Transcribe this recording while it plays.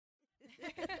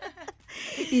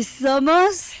Y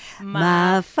somos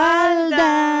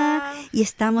Mafalda. Y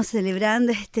estamos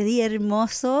celebrando este día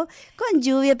hermoso con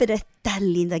lluvia, pero es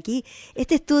tan lindo aquí.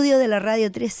 Este estudio de la radio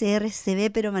 13R se ve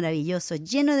pero maravilloso,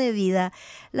 lleno de vida.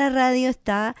 La radio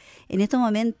está en estos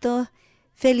momentos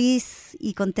feliz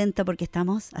y contenta porque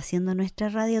estamos haciendo nuestra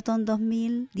Radiotón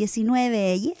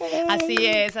 2019. ¡Yeah! Así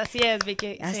es,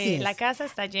 Vicky. Así es. La casa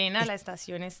está llena, la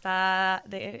estación está,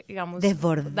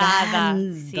 desbordada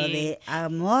de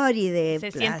amor y de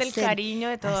Se placer. siente el cariño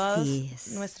de todos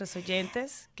nuestros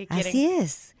oyentes que quieren. Así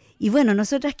es. Y bueno,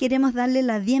 nosotras queremos darle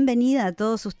la bienvenida a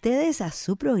todos ustedes a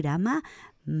su programa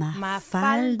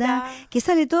Mafalda, que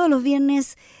sale todos los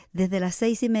viernes desde las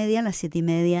 6:30 a las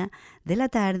 7:30 de la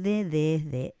tarde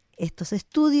desde estos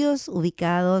estudios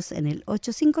ubicados en el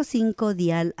 855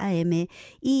 dial AM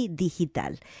y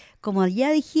digital. Como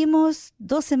ya dijimos,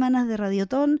 2 semanas de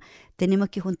Radiotón, tenemos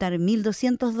que juntar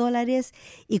 $1,200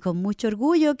 y con mucho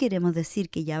orgullo queremos decir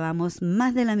que ya vamos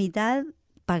más de la mitad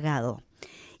pagado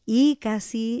y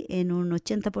casi en un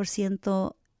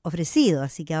 80% ofrecido,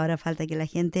 así que ahora falta que la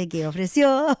gente que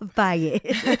ofreció pague.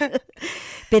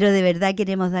 Pero de verdad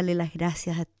queremos darle las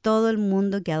gracias a todo el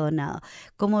mundo que ha donado.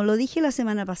 Como lo dije la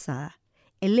semana pasada,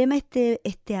 el lema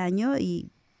este año,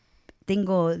 y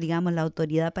tengo, digamos, la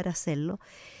autoridad para hacerlo,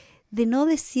 de no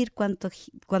decir cuánto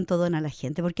dona la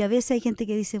gente, porque a veces hay gente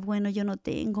que dice, bueno, yo no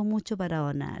tengo mucho para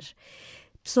donar,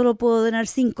 solo puedo donar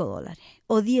 $5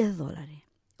 o $10.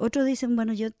 Otros dicen,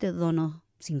 bueno, yo te dono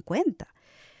 50.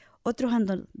 Otros han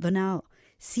donado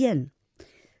 100,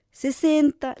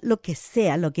 60, lo que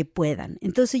sea, lo que puedan.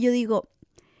 Entonces yo digo,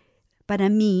 para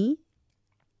mí,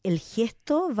 el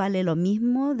gesto vale lo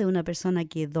mismo de una persona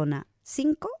que dona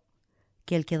 5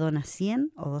 que el que dona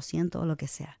 100 o 200 o lo que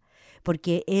sea.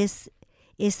 Porque es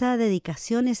esa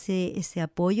dedicación, ese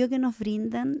apoyo que nos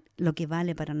brindan lo que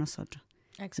vale para nosotros.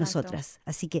 Exacto. Nosotras.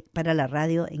 Así que para la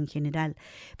radio en general.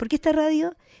 Porque esta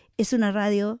radio es una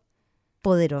radio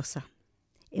poderosa.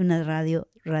 Una radio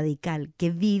radical que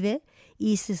vive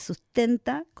y se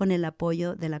sustenta con el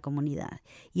apoyo de la comunidad.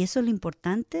 Y eso es lo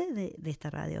importante de esta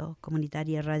radio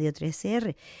comunitaria, Radio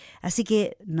 13R. Así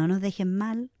que no nos dejen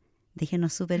mal,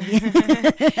 déjenos súper bien,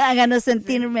 háganos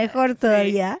sentir mejor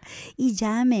todavía. Y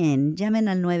llamen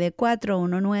al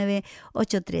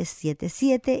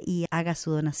 9419-8377 y haga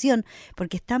su donación,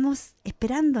 porque estamos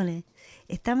esperándole.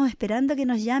 Estamos esperando que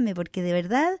nos llame, porque de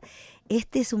verdad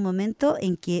este es un momento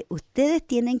en que ustedes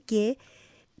tienen que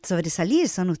sobresalir.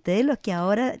 Son ustedes los que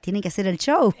ahora tienen que hacer el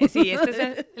show. Sí, este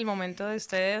es el momento de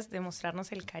ustedes de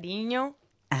mostrarnos el cariño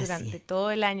durante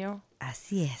todo el año.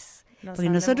 Así es. Porque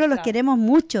nosotros los queremos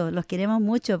mucho.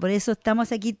 Por eso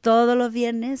estamos aquí todos los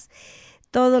viernes.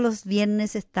 Todos los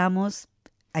viernes estamos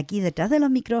aquí detrás de los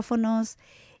micrófonos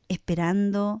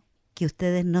esperando que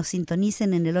ustedes nos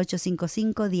sintonicen en el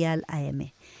 855 dial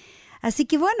AM. Así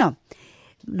que bueno,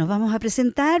 nos vamos a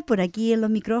presentar por aquí en los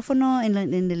micrófonos, en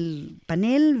el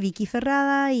panel, Vicky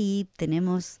Ferrada, y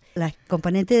tenemos las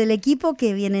componentes del equipo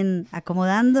que vienen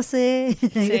acomodándose.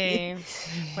 Sí,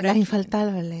 la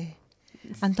infaltable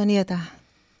Antonieta.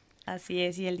 Así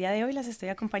es, y el día de hoy las estoy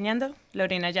acompañando,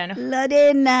 Lorena Llano.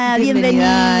 Lorena,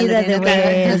 bienvenida de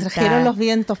vuelta. Nos trajeron los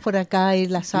vientos por acá y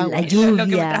las aguas. La lluvia. Lo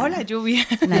que me trajo la lluvia.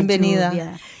 Bienvenida.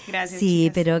 Lluvia. Gracias. Sí,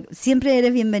 chicas. pero siempre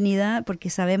eres bienvenida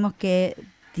porque sabemos que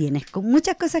tienes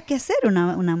muchas cosas que hacer,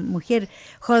 una mujer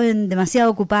joven demasiado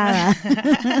ocupada,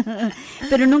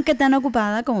 pero nunca tan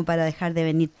ocupada como para dejar de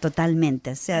venir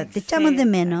totalmente. O sea, te echamos de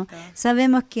menos,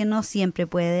 sabemos que no siempre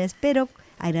puedes, pero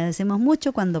agradecemos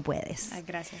mucho cuando puedes. Ay,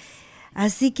 gracias.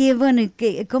 Así que, bueno,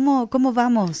 ¿cómo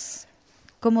vamos?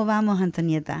 ¿Cómo vamos,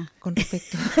 Antonieta? Con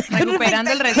respecto.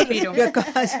 Recuperando el respiro.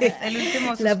 El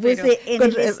último suspiro. La puse en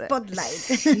el spotlight.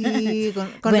 Sí,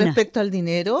 con respecto al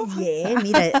dinero.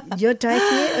 Mira, yo traje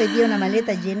hoy día una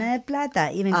maleta llena de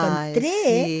plata y me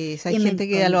encontré... Sí, hay gente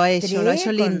que ya lo ha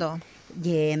hecho lindo.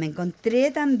 Me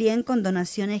encontré también con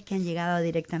donaciones que han llegado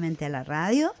directamente a la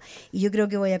radio y yo creo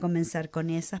que voy a comenzar con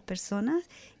esas personas.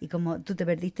 Y como tú te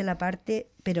perdiste la parte,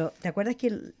 pero ¿te acuerdas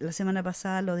que la semana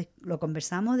pasada lo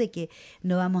conversamos de que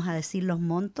no vamos a decir los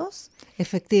montos?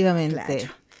 Efectivamente.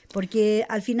 Claro, porque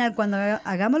al final cuando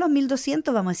hagamos los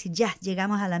 1,200 vamos a decir ya,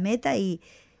 llegamos a la meta y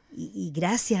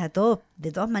gracias a todos,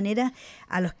 de todas maneras,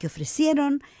 a los que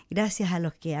ofrecieron, gracias a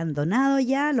los que han donado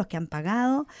ya, los que han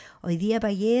pagado. Hoy día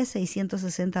pagué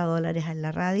 $660 en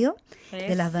la radio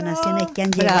de las donaciones que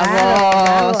han llegado.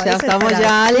 ¡Bravo! Ya estamos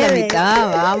ya a la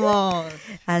mitad, vamos.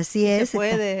 Así es. Se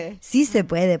puede. Sí se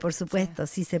puede, por supuesto,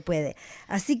 sí se puede.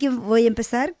 Así que voy a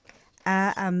empezar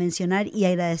a mencionar y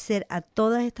agradecer a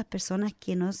todas estas personas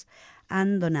que nos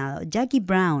han donado. Jackie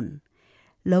Brown,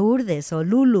 Lourdes o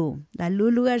Lulu, la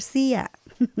Lulu García,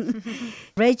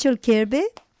 Rachel Kirby,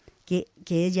 que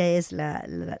ella es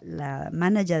la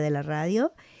manager de la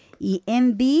radio, y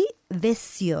MB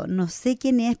Vesio, no sé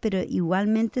quién es, pero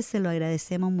igualmente se lo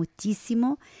agradecemos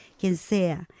muchísimo, quien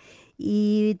sea.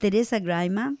 Y Teresa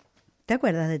Graima, ¿te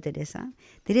acuerdas de Teresa?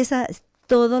 Teresa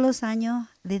todos los años,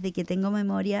 desde que tengo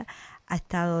memoria, ha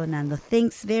estado donando.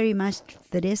 Thanks very much,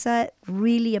 Teresa.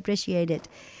 Really appreciate it.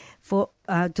 For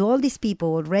to all these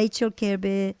people, Rachel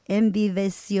Kirby, MB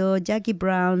Vesio, Jackie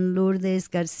Brown, Lourdes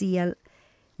García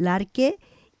Larque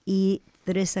y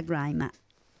Teresa Graima.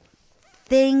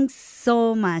 Thanks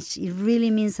so much. It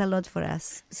really means a lot for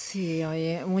us. Sí,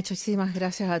 oye, muchísimas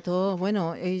gracias a todos.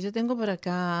 Bueno, yo tengo por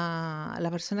acá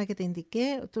la persona que te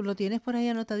indiqué. ¿Tú lo tienes por ahí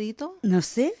anotadito? No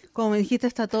sé. Como me dijiste,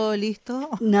 está todo listo.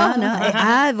 No.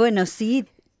 Bueno, sí.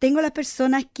 Tengo las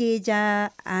personas que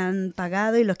ya han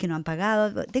pagado y los que no han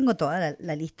pagado. Tengo toda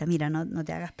la lista. Mira, no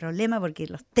te hagas problema porque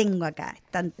los tengo acá.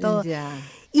 Están todos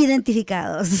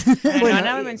identificados. Bueno, no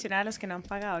van a mencionar a los que no han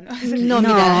pagado, ¿no? No,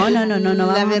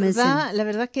 La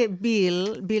verdad que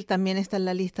Bill también está en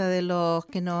la lista de los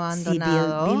que no han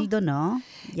donado. Bill donó,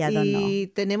 ya donó. Y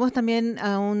tenemos también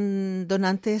a un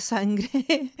donante de sangre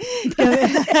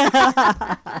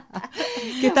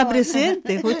que está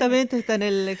presente, justamente está en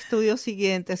el estudio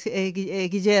siguiente,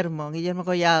 Guillermo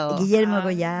Collado. Guillermo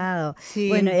Collado. Sí.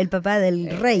 Bueno, el papá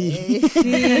del rey. Sí.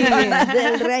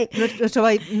 Del rey.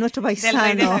 Nuestro paisano. Del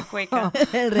rey de la cueca.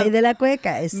 El rey de la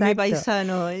cueca, exacto. Mi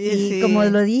paisano. Y como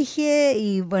lo dije,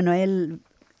 y bueno, él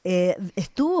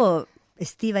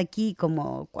Steve aquí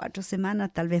como 4 semanas,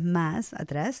 tal vez más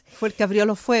atrás. Fue el que abrió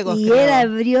los fuegos. Y creo. él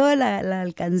abrió la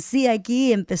alcancía aquí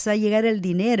y empezó a llegar el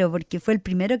dinero porque fue el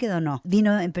primero que donó.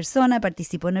 Vino en persona,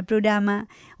 participó en el programa.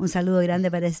 Un saludo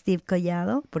grande para Steve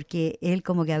Collado porque él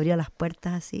como que abrió las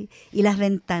puertas así y las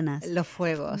ventanas. Los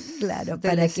fuegos. Claro,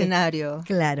 del escenario.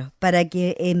 Claro, para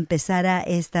que empezara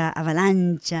esta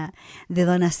avalancha de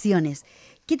donaciones.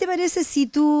 ¿Qué te parece si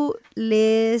tú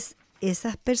lees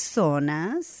esas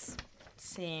personas?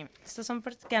 Sí, estos son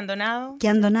que han donado. Que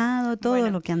han donado, todo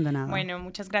lo que han donado. Bueno,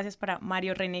 muchas gracias para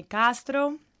Mario René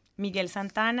Castro, Miguel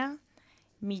Santana,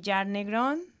 Millar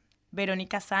Negrón,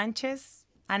 Verónica Sánchez,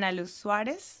 Ana Luz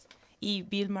Suárez y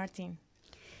Bill Martín.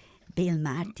 Bill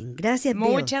Martin, gracias Bill.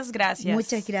 Muchas gracias.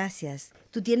 Muchas gracias.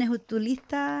 ¿Tú tienes tu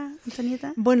lista,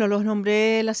 Antonieta? Bueno, los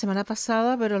nombré la semana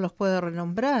pasada, pero los puedo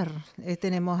renombrar.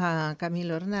 Tenemos a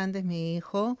Camilo Hernández, mi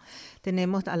hijo,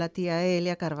 tenemos a la tía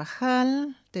Elia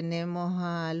Carvajal, tenemos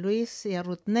a Luis y a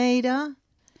Ruth Neira,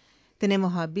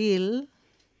 tenemos a Bill,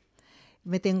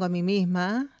 me tengo a mí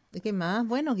misma. ¿Qué más?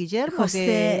 Bueno, Guillermo,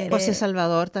 José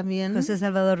Salvador también. José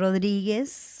Salvador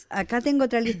Rodríguez. Acá tengo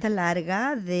otra lista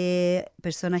larga de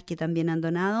personas que también han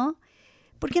donado.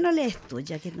 ¿Por qué no lees tú,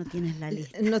 ya que no tienes la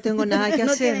lista? No tengo nada que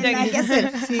hacer. No tienes nada que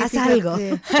hacer. Sí, haz fíjate, algo.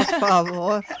 Por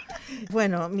favor.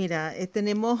 Bueno, mira,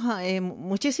 tenemos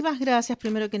muchísimas gracias,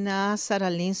 primero que nada, a Sarah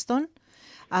Linston,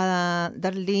 a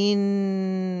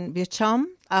Darlene Beauchamp,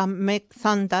 a Meg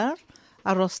Thunder,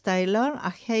 a Ross Taylor,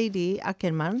 a Heidi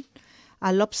Ackerman,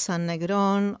 a Lobsan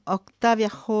Negrón, Octavia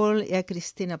Hall y a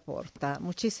Cristina Porta.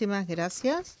 Muchísimas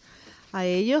gracias a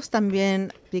ellos.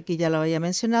 También, Vicky ya lo había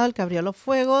mencionado, el que abrió los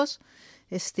fuegos,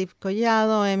 Steve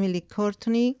Collado, Emily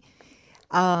Courtney,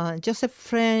 Joseph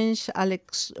French,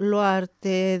 Alex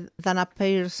Luarte, Dana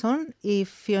Pearson y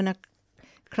Fiona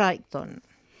Crichton.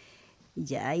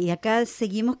 Ya, y acá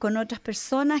seguimos con otras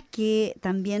personas que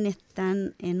también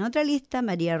están en otra lista.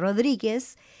 María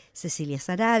Rodríguez, Cecilia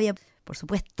Sarabia, por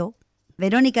supuesto,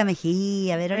 Verónica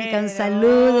Mejía. Verónica, un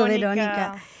saludo,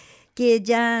 Verónica. Que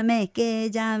llame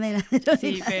la Verónica.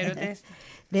 Sí, pero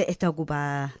está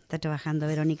ocupada, está trabajando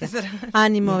Verónica.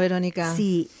 Ánimo, Verónica.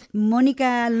 Sí,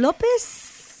 Mónica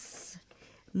López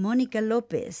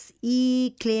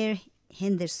y Claire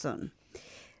Henderson.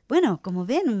 Bueno, como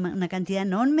ven, una cantidad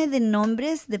enorme de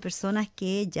nombres de personas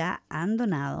que ya han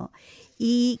donado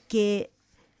y que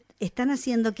están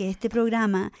haciendo que este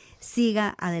programa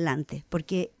siga adelante,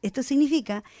 porque esto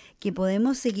significa que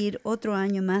podemos seguir otro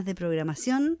año más de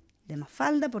programación de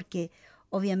Mafalda, porque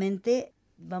obviamente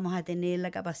vamos a tener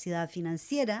la capacidad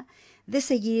financiera de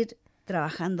seguir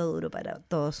trabajando duro para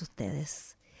todos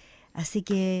ustedes. Así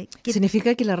que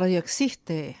significa que la radio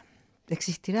existirá.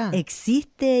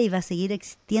 Existe y va a seguir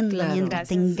existiendo mientras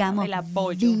tengamos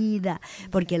vida,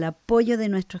 porque el apoyo de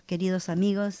nuestros queridos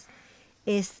amigos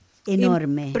es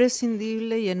enorme.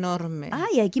 Imprescindible y enorme.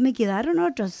 Ay, aquí me quedaron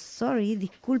otros,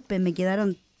 disculpen, me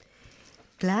quedaron,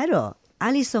 claro,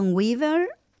 Alison Weaver,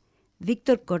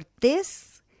 Víctor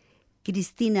Cortés,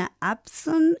 Cristina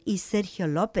Abson y Sergio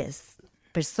López.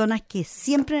 Personas que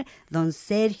siempre, don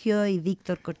Sergio y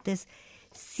Víctor Cortés,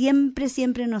 siempre,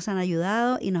 siempre nos han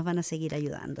ayudado y nos van a seguir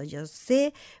ayudando. Yo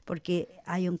sé, porque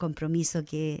hay un compromiso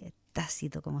que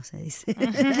tácito, como se dice.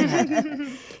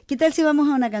 ¿Qué tal si vamos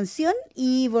a una canción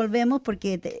y volvemos?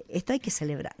 Porque esto hay que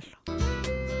celebrarlo.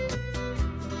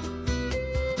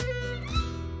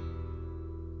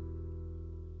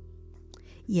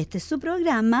 Y este es su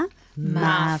programa,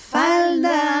 Mafalda.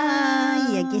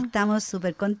 Y aquí estamos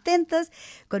súper contentas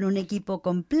con un equipo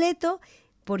completo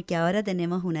porque ahora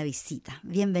tenemos una visita.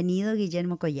 Bienvenido,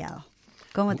 Guillermo Collado.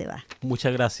 ¿Cómo te va?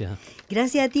 Muchas gracias.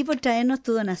 Gracias a ti por traernos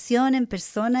tu donación en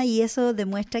persona y eso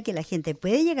demuestra que la gente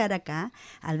puede llegar acá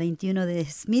al 21 de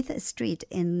Smith Street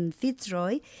en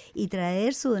Fitzroy y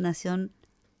traer su donación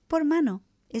por mano.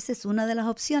 Esa es una de las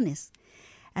opciones.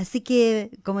 Así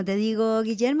que, como te digo,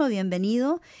 Guillermo,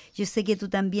 bienvenido. Yo sé que tú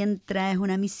también traes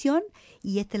una misión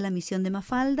y esta es la misión de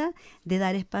Mafalda, de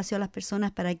dar espacio a las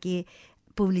personas para que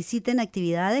publiciten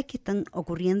actividades que están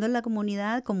ocurriendo en la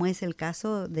comunidad, como es el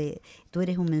caso de, tú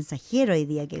eres un mensajero hoy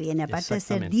día que viene, aparte de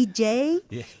ser DJ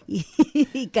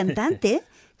y cantante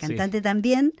sí.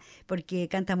 También, porque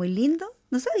canta muy lindo,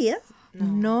 ¿no sabías?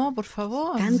 No, por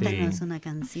favor. Cántanos una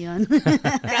canción.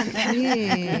 Sí.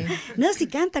 No, si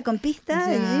canta con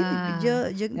pista. Yo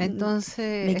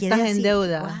entonces me quedé estás así, en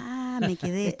deuda. Wow, me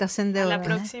quedé. Estás en deuda. A la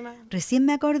próxima. Recién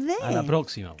me acordé. A la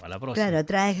próxima. Claro,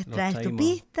 traes tu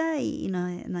pista y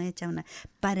nos echa una.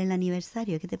 Para el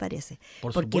aniversario, ¿qué te parece?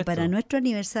 Por Porque supuesto. para nuestro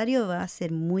aniversario va a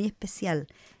ser muy especial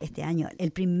este año.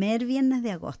 El primer viernes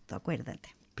de agosto, acuérdate.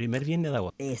 Primer viernes de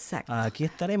agosto. Exacto. Aquí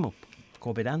estaremos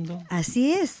cooperando.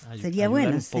 Así es, sería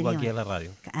bueno. Un poco aquí a la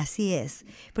radio. Así es,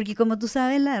 porque como tú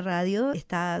sabes, la radio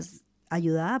está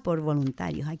ayudada por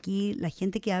voluntarios. Aquí la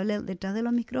gente que habla detrás de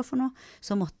los micrófonos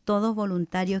somos todos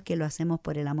voluntarios que lo hacemos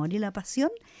por el amor y la pasión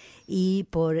y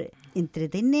por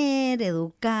entretener,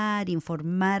 educar,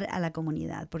 informar a la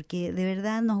comunidad, porque de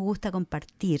verdad nos gusta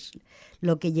compartir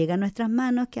lo que llega a nuestras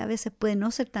manos, que a veces puede no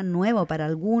ser tan nuevo para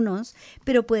algunos,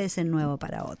 pero puede ser nuevo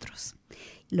para otros.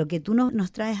 Lo que tú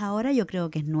nos traes ahora yo creo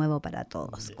que es nuevo para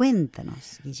todos.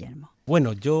 Cuéntanos, Guillermo.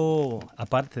 Bueno, yo,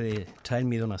 aparte de traer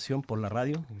mi donación por la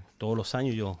radio, todos los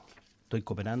años yo estoy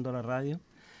cooperando a la radio,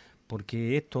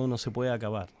 porque esto no se puede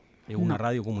acabar. Es una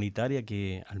radio comunitaria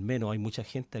que al menos hay mucha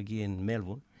gente aquí en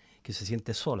Melbourne que se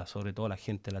siente sola, sobre todo la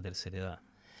gente de la tercera edad.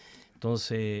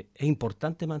 Entonces, es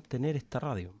importante mantener esta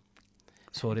radio.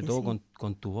 Sobre todo sí.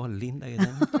 con tu voz linda que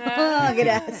tienes.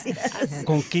 Gracias.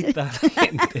 Conquista a la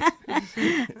gente.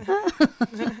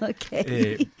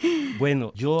 Okay.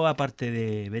 Bueno, yo aparte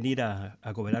de venir a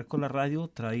cooperar con la radio,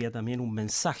 traía también un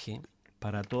mensaje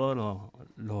para todos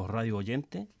los radio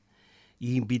oyentes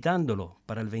y invitándolos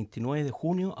para el 29 de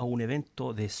junio a un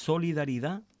evento de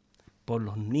solidaridad por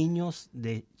los niños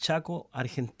de Chaco,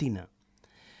 Argentina.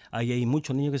 Ahí hay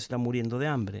muchos niños que se están muriendo de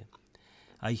hambre.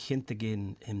 Hay gente que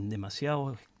en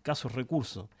demasiados escasos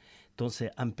recursos.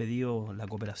 Entonces han pedido la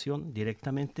cooperación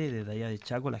directamente desde allá de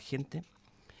Chaco, la gente,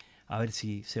 a ver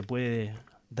si se puede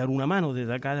dar una mano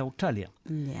desde acá de Australia.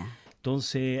 Yeah.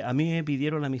 Entonces a mí me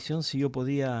pidieron la misión si yo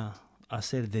podía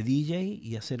hacer de DJ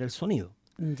y hacer el sonido.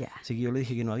 Yeah. Así que yo le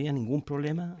dije que no había ningún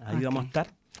problema. Ahí vamos a estar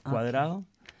cuadrados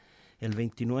el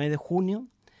 29 de junio.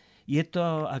 Y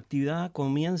esta actividad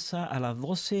comienza a las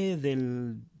 12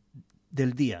 del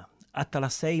día. Hasta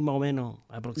las 6 más o menos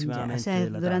aproximadamente. O sea, de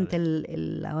la durante tarde.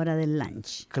 la hora del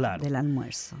lunch, claro. Del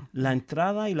almuerzo. La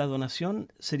entrada y la donación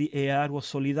es algo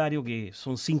solidario que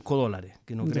son $5,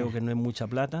 que no creo que no es mucha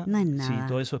plata. No es nada. Sí,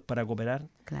 todo eso es para cooperar.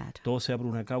 Claro. Todo sea por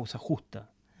una causa justa.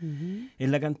 Uh-huh.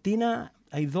 En la cantina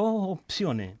hay dos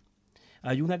opciones.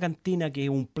 Hay una cantina que es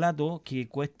un plato que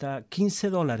cuesta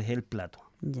 $15 el plato.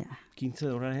 Ya.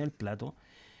 $15 el plato.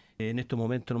 En estos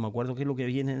momentos no me acuerdo qué es lo que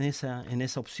viene en esa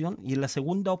opción. Y en la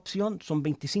segunda opción son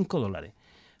 $25.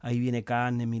 Ahí viene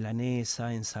carne,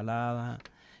 milanesa, ensalada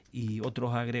y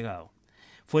otros agregados.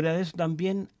 Fuera de eso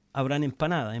también habrán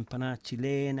empanadas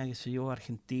chilenas, qué sé yo,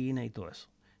 argentinas y todo eso.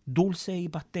 Dulces y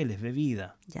pasteles,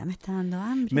 bebidas. Ya me está dando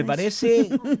hambre. Me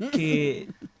parece que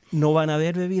no van a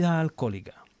haber bebidas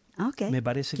alcohólicas. Okay. Me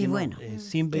parece Qué que bueno.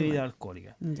 sin bebida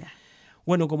alcohólica. Ya.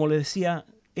 Bueno, como les decía,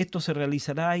 esto se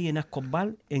realizará ahí en Ascot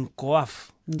en COAF,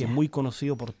 que Ya. es muy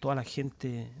conocido por toda la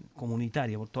gente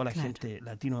comunitaria, por toda la gente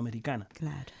latinoamericana.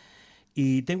 Claro.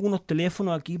 Y tengo unos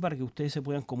teléfonos aquí para que ustedes se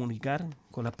puedan comunicar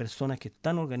con las personas que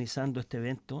están organizando este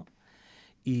evento.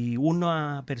 Y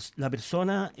la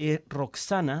persona es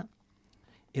Roxana,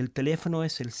 el teléfono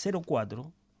es el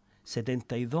 04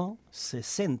 72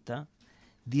 60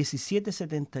 17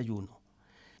 71.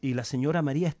 Y la señora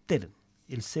María Esther,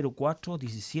 el 04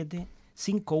 17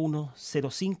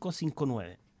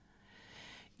 510559.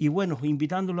 Y bueno,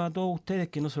 invitándolos a todos ustedes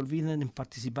que no se olviden en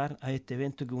participar a este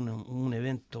evento, que es un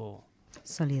evento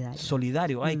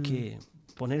solidario. Hay que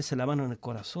ponerse la mano en el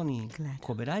corazón y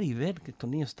cooperar y ver que estos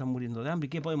niños están muriendo de hambre. ¿Y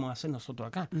qué podemos hacer nosotros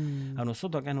acá? A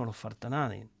nosotros acá no nos falta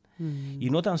nada. Y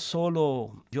no tan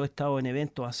solo yo he estado en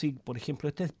eventos así, por ejemplo,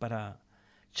 este es para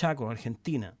Chaco,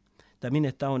 Argentina. También he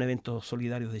estado en eventos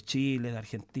solidarios de Chile, de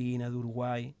Argentina, de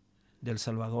Uruguay, de El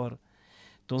Salvador.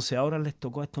 Entonces ahora les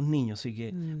tocó a estos niños, así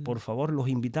que por favor los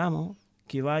invitamos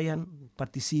que vayan,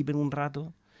 participen un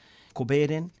rato,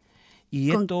 cooperen.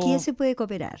 Y ¿Con quién se puede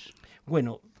cooperar?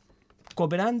 Bueno,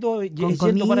 cooperando,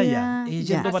 yendo para allá,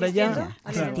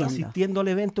 asistiendo al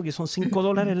evento, que son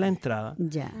 $5 la entrada,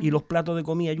 y los platos de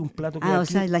comida, hay un plato que o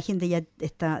sea, la gente ya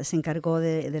se encargó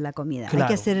de la comida. Claro. ¿Hay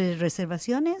que hacer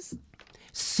reservaciones?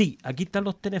 Sí, aquí están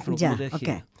los teléfonos, como te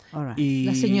dije. Right. Y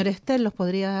la señora Esther, ¿los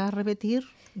podría repetir,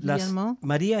 Guillermo?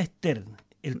 María Esther,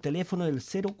 el teléfono del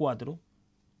 04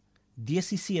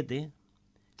 17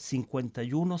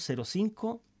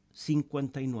 5105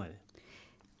 59.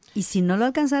 Y si no lo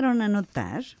alcanzaron a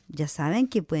anotar, ya saben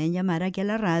que pueden llamar aquí a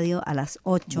la radio a las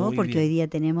 8, porque hoy día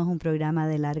tenemos un programa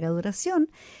de larga duración,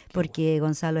 porque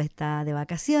Gonzalo está de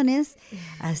vacaciones,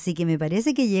 así que me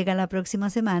parece que llega la próxima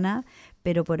semana,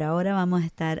 pero por ahora vamos a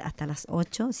estar hasta las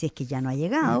 8, si es que ya no ha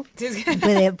llegado.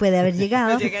 Puede haber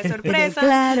llegado. Llega sorpresa.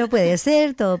 Claro, puede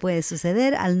ser, todo puede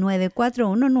suceder, al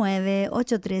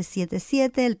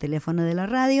 9419-8377, el teléfono de la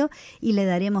radio, y le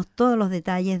daremos todos los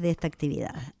detalles de esta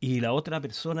actividad. Y la otra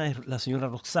persona es la señora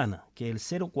Roxana, que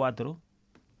es el 04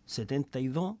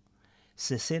 72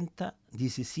 60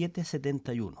 17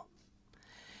 71.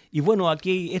 Y bueno,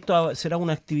 aquí esto será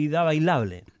una actividad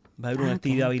bailable. Va a haber una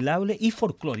actividad bailable y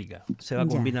folclórica. Se va a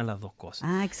combinar las dos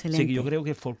cosas. Excelente. Así que yo creo que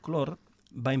el folclore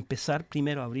va a empezar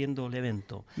primero abriendo el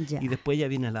evento. Y después ya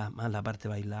viene más la parte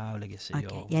bailable, qué sé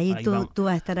yo. Y ahí tú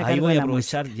vas a estar a cargo de la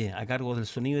música. Ahí voy a aprovechar a cargo del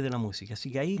sonido y de la música.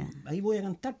 Así que ahí voy a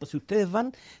cantar. Pues si ustedes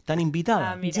van, están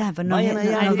invitadas. Pues nos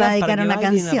va a dedicar una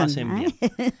canción.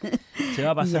 Se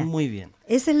va a pasar muy bien.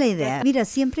 Esa es la idea. Mira,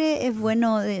 siempre es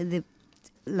bueno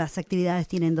las actividades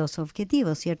tienen dos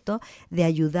objetivos, ¿cierto? De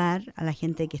ayudar a la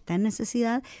gente que está en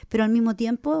necesidad, pero al mismo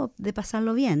tiempo de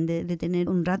pasarlo bien, de tener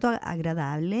un rato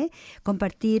agradable,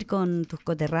 compartir con tus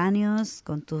coterráneos,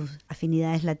 con tus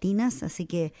afinidades latinas, así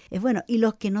que es bueno. Y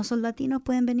los que no son latinos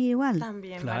pueden venir igual.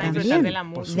 También, para disfrutar de la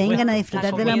música. Vengan a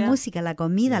disfrutar de la música, la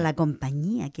comida, la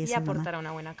compañía. Que y aportar a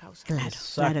una buena causa. Claro,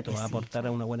 claro que aportar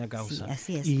a una buena causa. Sí,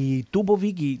 así es. Y tú,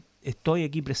 Vicky, estoy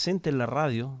aquí presente en la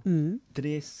radio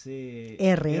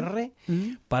 13R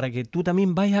para que tú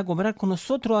también vayas a cooperar con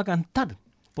nosotros a cantar.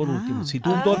 Por último, si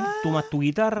tú tomas tu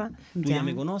guitarra, tú ya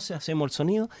me conoces, hacemos el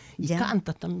sonido y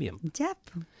cantas también. Ya,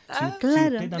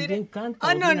 claro. Si usted también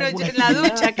canta. No, yo en la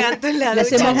ducha canto, en la ducha. Le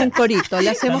hacemos un corito,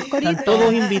 Están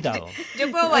todos invitados. Yo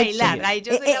puedo bailar,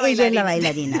 yo soy la bailarina. Ella es la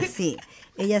bailarina, sí.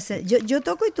 Yo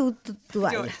toco y tú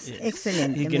bailas.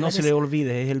 Excelente. Y que no se le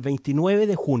olvide, es el 29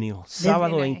 de junio,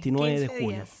 sábado 29 de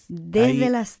junio. Desde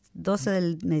las 12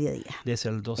 del mediodía. Desde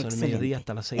el 12 del mediodía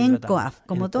hasta las 6 de la tarde. En Coaf,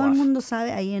 como todo el mundo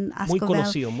sabe, ahí en Ascot. Muy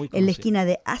conocido. En la esquina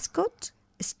de Ascot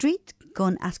Street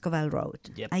con Ascoval Road.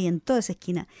 Ahí en toda esa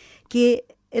esquina. Que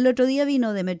el otro día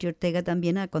vino Demetrio Ortega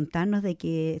también a contarnos de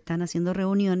que están haciendo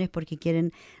reuniones porque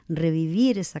quieren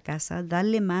revivir esa casa,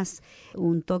 darle más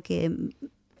un toque,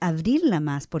 abrirla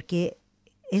más, porque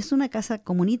es una casa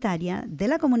comunitaria de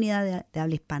la comunidad de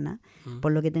habla hispana,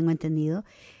 por lo que tengo entendido,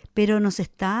 pero no se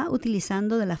está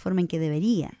utilizando de la forma en que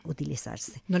debería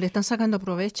utilizarse. ¿No le están sacando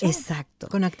provecho? Exacto.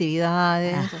 Con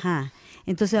actividades. Ajá.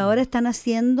 Entonces ahora están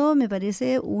haciendo, me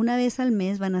parece, una vez al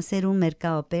mes van a hacer un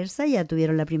mercado persa. Ya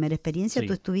tuvieron la primera experiencia. Sí.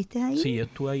 ¿Tú estuviste ahí? Sí, yo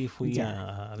estuve ahí, fui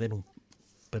a ver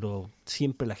pero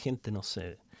siempre la gente, no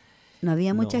sé. ¿No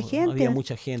había mucha gente? No había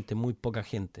mucha gente, muy poca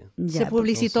gente. Se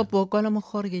publicitó poco a lo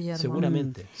mejor, Guillermo.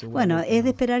 Seguramente. Bueno, es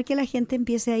de esperar que la gente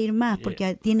empiece a ir más,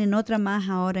 porque tienen otra más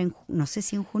ahora, no sé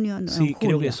si en junio o sí, en julio.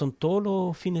 Creo que son todos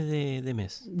los fines de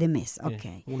mes. De mes,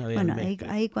 ok. Una vez bueno, al mes,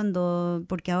 ahí cuando,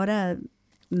 porque ahora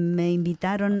me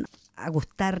invitaron a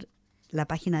gustar la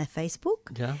página de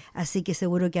Facebook, así que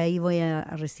seguro que ahí voy a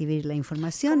recibir la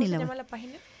información. ¿Cómo se llama la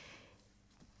página?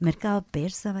 Mercado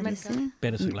Persa, parece.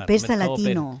 Persa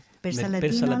Latino. Persa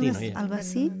Latino, algo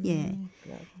así.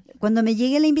 Cuando me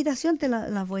llegue la invitación,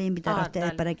 las voy a invitar a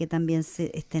ustedes para que también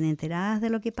estén enteradas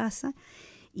de lo que pasa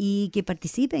y que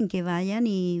participen, que vayan,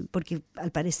 porque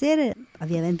al parecer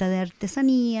había venta de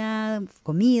artesanía,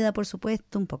 comida, por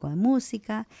supuesto, un poco de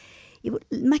música. Y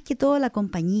más que todo la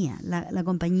compañía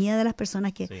de las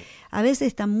personas que a veces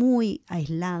están muy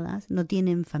aisladas, no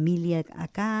tienen familia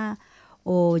acá,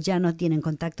 o ya no tienen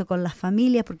contacto con las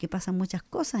familias porque pasan muchas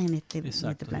cosas en este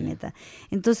planeta.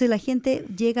 Entonces la gente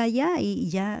llega allá y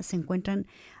ya se encuentran,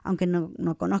 aunque no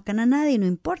conozcan a nadie, no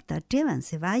importa,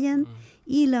 atrévanse, vayan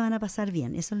y la van a pasar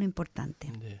bien, eso es lo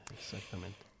importante.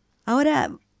 Exactamente.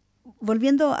 Ahora,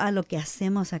 volviendo a lo que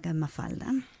hacemos acá en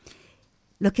Mafalda,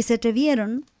 los que se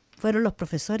atrevieron fueron los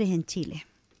profesores en Chile.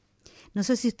 No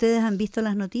sé si ustedes han visto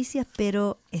las noticias,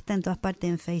 pero está en todas partes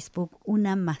en Facebook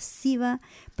una masiva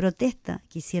protesta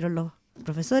que hicieron los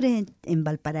profesores en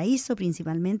Valparaíso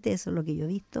principalmente, eso es lo que yo he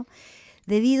visto.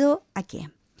 ¿Debido a qué?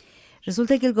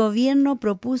 Resulta que el gobierno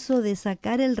propuso de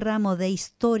sacar el ramo de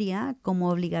historia como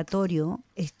obligatorio,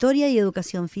 historia y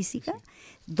educación física,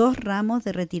 2 ramos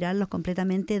de retirarlos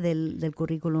completamente del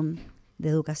currículum de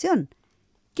educación.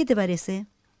 ¿Qué te parece?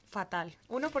 Fatal.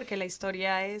 Uno, porque la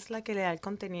historia es la que le da el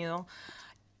contenido,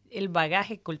 el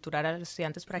bagaje cultural a los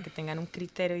estudiantes para que tengan un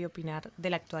criterio y opinar de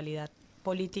la actualidad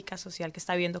política, social que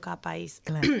está viviendo cada país,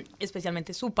 Claro.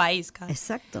 especialmente su país.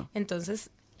 Exacto. Entonces,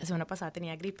 la semana pasada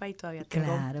tenía gripa y todavía tengo.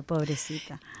 Claro,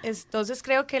 pobrecita. Entonces,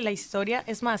 creo que la historia,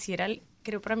 es más, y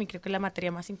creo que es la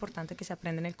materia más importante que se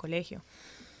aprende en el colegio.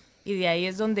 Y de ahí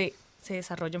es donde se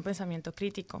desarrolla un pensamiento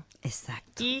crítico.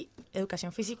 Exacto. Y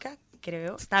educación física,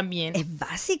 creo, también. Es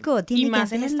básico, tiene Y que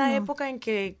más en esta haberlo. época en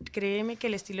que, créeme que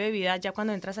el estilo de vida, ya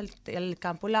cuando entras al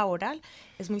campo laboral,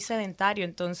 es muy sedentario.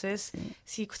 Entonces,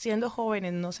 si siendo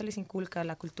jóvenes no se les inculca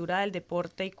la cultura del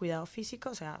deporte y cuidado físico,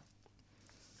 o sea,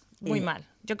 muy mal.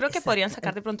 Yo creo que exacto. podrían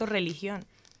sacar de pronto religión.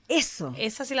 Eso.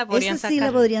 Esa sí la podrían Esa sí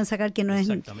sacar. la podrían sacar, que no es...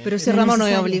 Exactamente. Pero ese No es ramo no es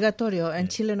necesario. obligatorio. En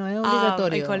Chile no es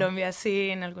obligatorio. En Colombia sí,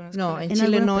 en algunos No, colegios. en En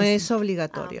Chile algunos no países. es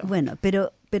obligatorio. Bueno,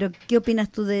 pero ¿qué opinas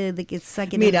tú de que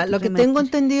saquen Mira, el lo que tema de tengo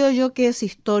historia? entendido yo que es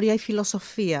historia y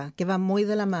filosofía, que van muy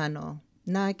de la mano.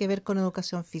 Nada que ver con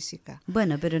educación física.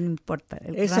 Bueno, pero no importa.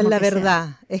 el Esa ramo es la que sea. verdad.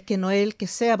 Es que no es el que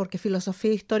sea, porque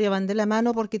filosofía e historia van de la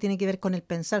mano porque tiene que ver con el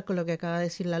pensar, con lo que acaba de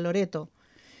decir la Loreto,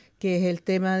 que es el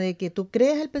tema de que tú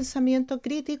creas el pensamiento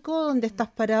crítico, dónde estás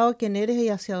parado, quién eres y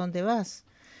hacia dónde vas.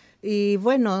 Y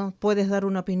bueno, puedes dar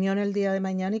una opinión el día de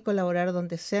mañana y colaborar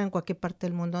donde sea, en cualquier parte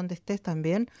del mundo donde estés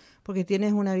también, porque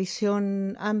tienes una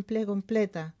visión amplia y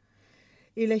completa.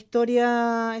 Y la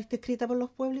historia está escrita por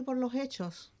los pueblos y por los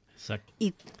hechos. Exacto.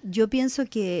 Y yo pienso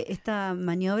que esta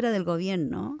maniobra del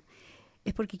gobierno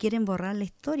es porque quieren borrar la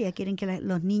historia, quieren que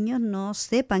los niños no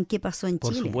sepan qué pasó en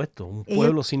Por Chile. supuesto, un Ellos-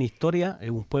 pueblo sin historia es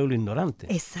un pueblo ignorante.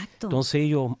 Exacto. Entonces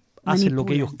ellos hacen lo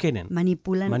que ellos quieren.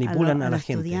 Manipulan Manipulan a a la los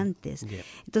gente. estudiantes. Yeah.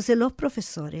 Entonces los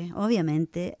profesores,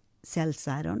 obviamente, se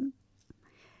alzaron,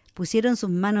 pusieron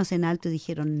sus manos en alto y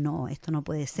dijeron, no, esto no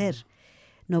puede ser.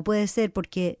 No puede ser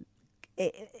porque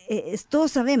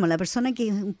todos sabemos, la persona que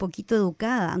es un poquito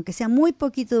educada, aunque sea muy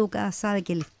poquito educada, sabe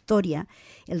que la historia,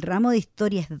 el ramo de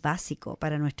historia es básico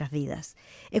para nuestras vidas.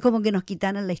 Es como que nos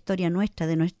quitaran la historia nuestra,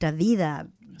 de nuestra vida,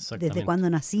 desde Exactamente. cuando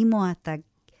nacimos hasta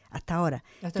ahora.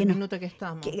 Hasta Que el nos- minuto que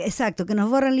estamos. Exacto, que nos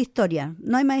borran la historia.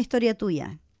 No hay más historia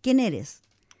tuya. ¿Quién eres?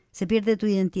 Se pierde tu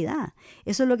identidad.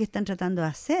 Eso es lo que están tratando de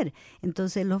hacer.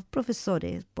 Entonces los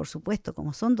profesores, por supuesto,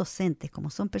 como son docentes, como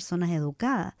son personas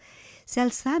educadas, se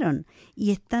alzaron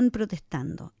y están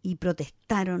protestando. Y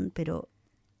protestaron, pero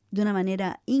de una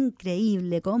manera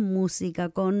increíble, con música,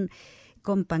 con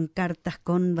pancartas,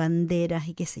 con banderas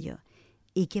y qué sé yo.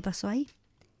 ¿Y qué pasó ahí?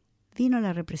 Vino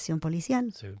la represión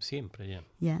policial. Sí, siempre, ya.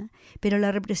 ¿Ya? Pero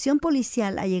la represión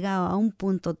policial ha llegado a un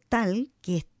punto tal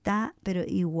que está, pero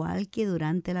igual que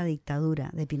durante la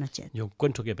dictadura de Pinochet. Yo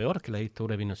encuentro que peor que la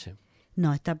dictadura de Pinochet.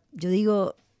 No, está, yo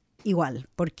digo igual,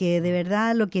 porque de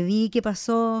verdad lo que vi que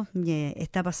pasó,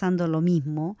 está pasando lo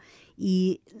mismo.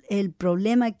 Y el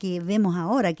problema que vemos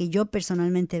ahora, que yo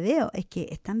personalmente veo, es que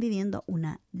están viviendo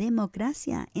una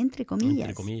democracia, entre comillas.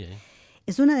 Entre comillas.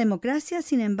 Es una democracia,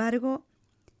 sin embargo,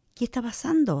 ¿qué está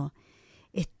pasando?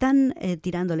 Están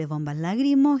tirándoles bombas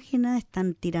lacrimógenas,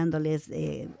 están tirándoles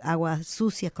aguas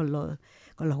sucias con los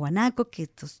guanacos, que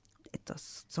estos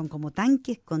son como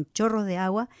tanques con chorros de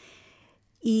agua,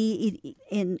 y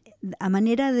a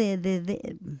manera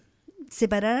de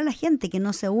separar a la gente, que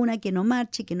no se una, que no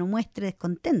marche, que no muestre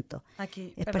descontento.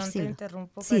 Aquí, Es perdón, te percibo.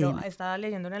 interrumpo, Sí, pero dime. estaba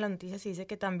leyendo una de las noticias y dice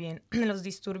que también los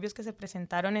disturbios que se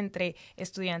presentaron entre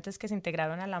estudiantes que se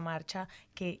integraron a la marcha,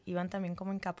 que iban también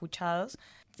como encapuchados,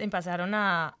 empezaron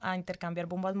a intercambiar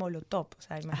bombas molotov. O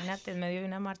sea, imagínate, en medio de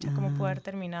una marcha, cómo puede haber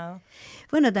terminado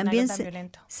Bueno, en algo también tan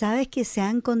violento. sabes que se ha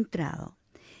encontrado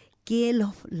que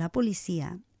la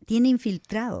policía tiene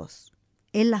infiltrados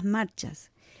en las marchas,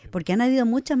 porque han habido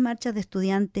muchas marchas de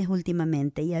estudiantes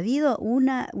últimamente y ha habido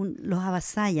los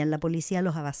avasallan, la policía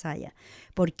los avasalla.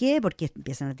 ¿Por qué? Porque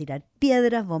empiezan a tirar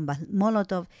piedras, bombas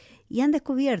molotov y han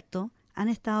descubierto han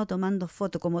estado tomando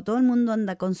fotos, como todo el mundo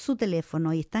anda con su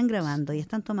teléfono y están grabando y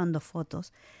están tomando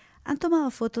fotos, han tomado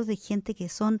fotos de gente que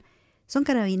son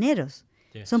carabineros,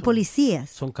 son policías.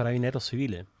 Son carabineros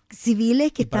civiles.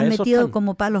 Civiles que están metidos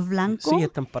como palos blancos. Sí,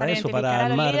 están para eso, para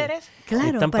armar.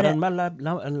 Claro, están para armar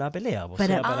la pelea.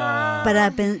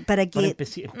 Para que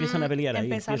empiezan a pelear ahí.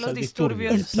 Empiezan los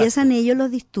disturbios. Empiezan ellos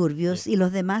los disturbios y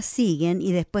los demás siguen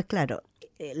y después, claro,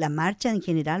 la marcha en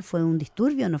general fue un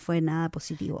disturbio, no fue nada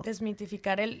positivo.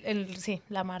 Desmitificar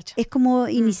la marcha. Es como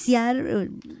iniciar,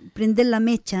 prender la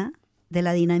mecha de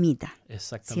la dinamita.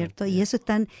 Exactamente. ¿Cierto? Y eso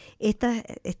están,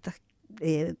 estos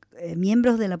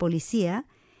miembros de la policía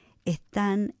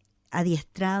están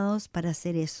adiestrados para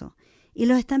hacer eso. Y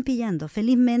los están pillando.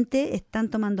 Felizmente están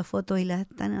tomando fotos y las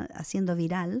están haciendo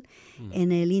viral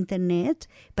en el internet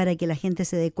para que la gente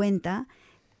se dé cuenta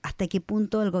hasta qué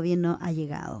punto el gobierno ha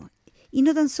llegado. Y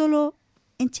no tan solo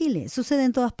en Chile, sucede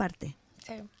en todas partes.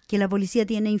 Sí. Que la policía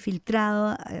tiene infiltrado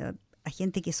a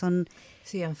gente que son...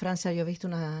 Sí, en Francia yo he visto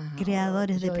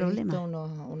creadores de problemas.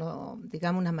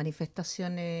 Digamos, unas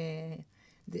manifestaciones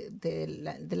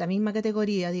de la misma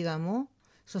categoría, digamos,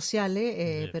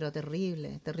 sociales, pero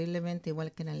terriblemente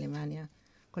igual que en Alemania,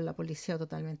 con la policía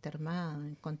totalmente armada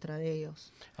en contra de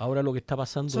ellos. Ahora lo que está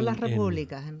pasando son las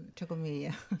repúblicas, entre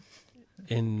comillas.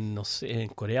 No sé, en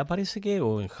Corea parece que,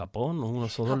 o en Japón, o uno de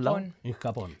esos dos lados. En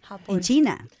Japón. En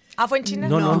China. ¿Fue en China?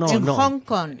 No. En Hong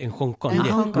Kong. En Hong Kong.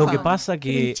 Lo que pasa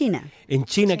que en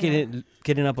China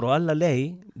quieren aprobar la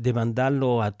ley de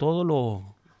mandarlo a todos los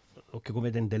que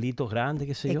cometen delitos grandes,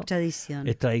 qué sé yo.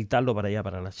 Extraditarlo para allá,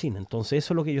 para la China. Entonces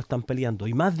eso es lo que ellos están peleando.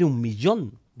 Y más de 1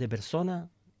 millón de personas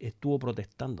estuvo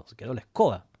protestando. Se quedó la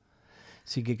escoba.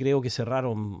 Así que creo que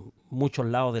cerraron muchos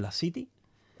lados de la City.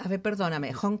 A ver,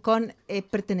 perdóname, ¿Hong Kong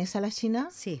pertenece a la China?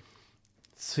 Sí.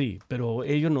 Sí, pero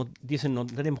ellos nos dicen no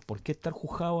tenemos por qué estar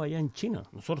juzgados allá en China.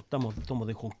 Nosotros estamos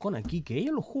de Hong Kong aquí, que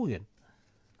ellos los juzguen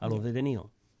a los detenidos.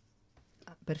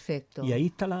 Perfecto. Y ahí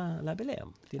está la pelea.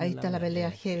 Ahí está la pelea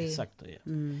heavy. Exacto. Ya.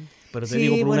 Pero te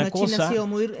digo por una cosa... China ha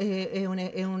sido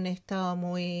es un estado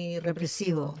muy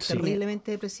represivo,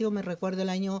 terriblemente represivo. Me recuerdo el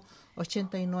año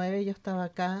 89, yo estaba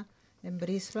acá en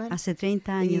Brisbane. Hace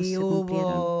 30 años y se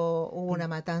hubo una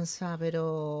matanza,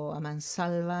 pero a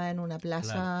mansalva en una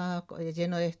plaza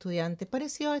lleno de estudiantes.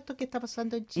 Parecido a esto que está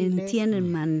pasando en Chile.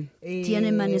 En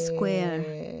Tiananmen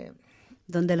Square,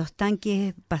 donde los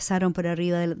tanques pasaron por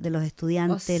arriba de los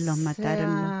estudiantes, los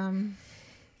mataron.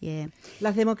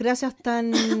 Las democracias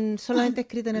están solamente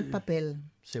escritas en el papel.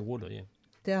 Seguro, ya.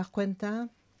 ¿Te das cuenta?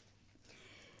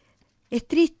 Es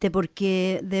triste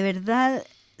porque de verdad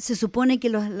se supone que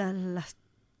los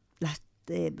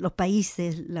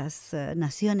países, las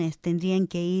naciones tendrían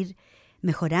que ir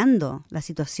mejorando la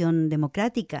situación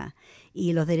democrática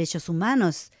y los derechos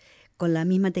humanos. Con la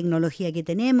misma tecnología que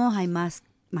tenemos, hay más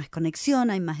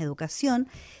conexión, hay más educación.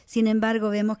 Sin embargo,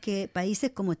 vemos que países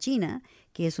como China,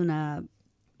 que es un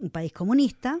país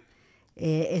comunista,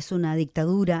 es una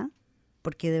dictadura,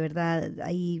 porque de verdad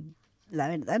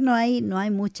no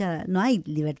hay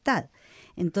libertad.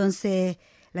 Entonces,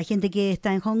 la gente que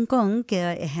está en Hong Kong,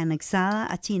 que es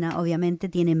anexada a China, obviamente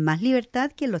tiene más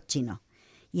libertad que los chinos.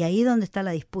 Y ahí es donde está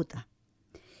la disputa.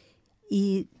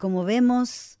 Y como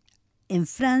vemos, en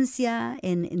Francia,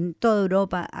 en toda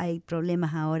Europa, hay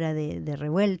problemas ahora de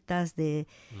revueltas, de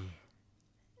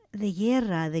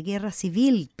guerra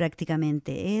civil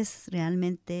prácticamente. Es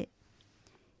realmente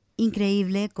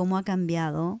increíble cómo ha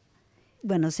cambiado.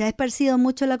 Bueno, se ha esparcido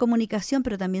mucho la comunicación,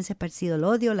 pero también se ha esparcido el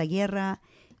odio, la guerra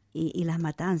y las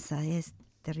matanzas. Es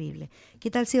terrible. ¿Qué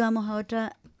tal si vamos a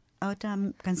otra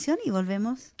canción y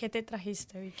volvemos? ¿Qué te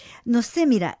trajiste, Vicky? No sé,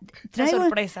 mira, traigo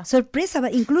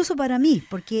sorpresa incluso para mí,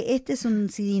 porque este es un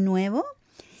CD nuevo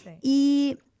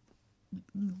y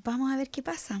vamos a ver qué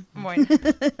pasa. Bueno.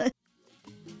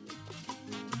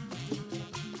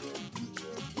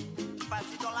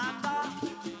 Pasito lambda,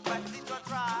 pasito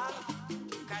atrás,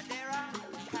 cadera,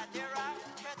 cadera,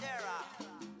 cadera.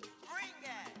 Bring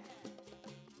it.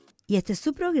 Y este es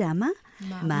su programa,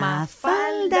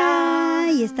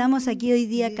 Mafalda. Y estamos aquí hoy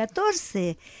día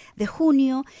 14 de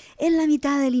junio, en la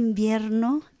mitad del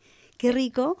invierno. Qué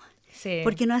rico,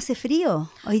 porque no hace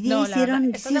frío. Hoy día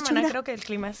hicieron 18 esta semana creo que el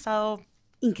clima ha estado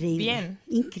increíble,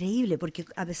 increíble, porque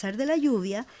a pesar de la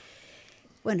lluvia,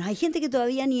 bueno, hay gente que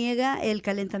todavía niega el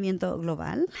calentamiento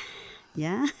global,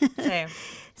 ¿ya? Sí.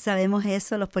 Sabemos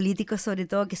eso, los políticos sobre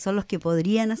todo, que son los que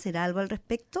podrían hacer algo al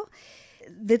respecto.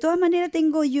 De todas maneras,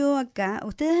 tengo yo acá,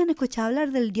 ¿ustedes han escuchado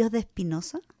hablar del dios de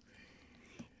Spinoza?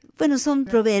 Bueno, son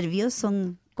proverbios,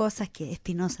 son cosas que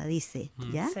Spinoza dice,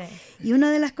 ¿ya? Sí. Y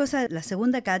una de las cosas, la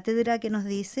segunda cátedra que nos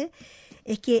dice,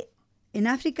 es que en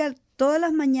África todas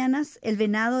las mañanas el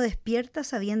venado despierta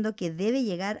sabiendo que debe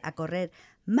llegar a correr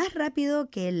más rápido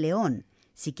que el león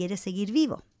si quiere seguir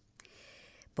vivo.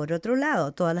 Por otro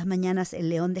lado, todas las mañanas el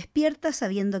león despierta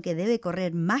sabiendo que debe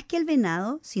correr más que el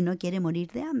venado si no quiere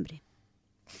morir de hambre.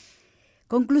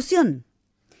 Conclusión.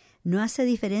 No hace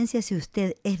diferencia si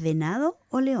usted es venado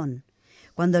o león.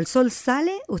 Cuando el sol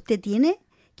sale, usted tiene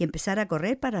que empezar a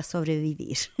correr para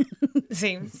sobrevivir.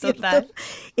 Sí, ¿Cierto? total.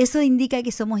 Eso indica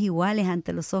que somos iguales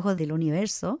ante los ojos del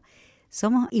universo.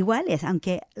 Somos iguales,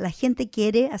 aunque la gente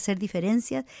quiere hacer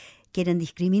diferencias, quieren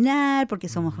discriminar porque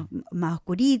somos más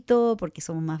oscuritos, porque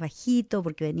somos más bajitos,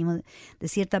 porque venimos de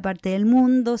cierta parte del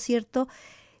mundo, ¿cierto?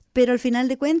 Pero al final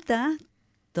de cuentas,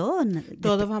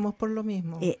 Todos vamos por lo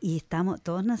mismo. y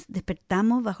todos nos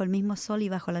despertamos bajo el mismo sol y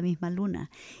bajo la misma luna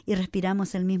y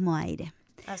respiramos el mismo aire.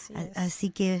 Así es. Así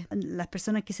que las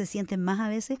personas que se sienten más a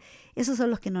veces, esos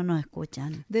son los que no nos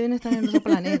escuchan. Deben estar en otro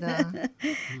planeta.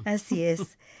 Así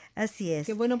es, así es.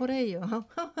 Qué bueno por ellos.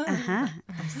 Ajá,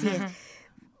 así es.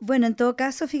 Bueno, en todo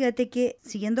caso, fíjate que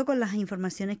siguiendo con las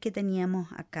informaciones que teníamos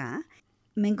acá,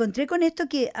 me encontré con esto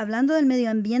que hablando del medio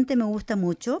ambiente me gusta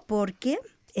mucho porque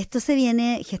esto se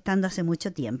viene gestando hace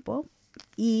mucho tiempo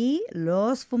y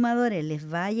los fumadores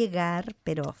les va a llegar,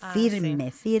 pero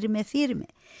firme, firme.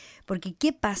 Porque,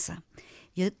 ¿qué pasa?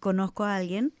 Yo conozco a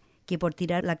alguien que por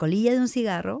tirar la colilla de un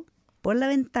cigarro por la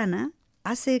ventana,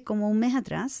 hace como un mes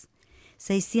atrás,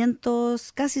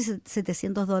 casi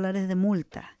 $700 de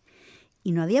multa.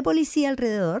 Y no había policía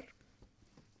alrededor,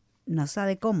 no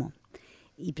sabe cómo.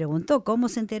 Y preguntó cómo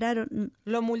se enteraron.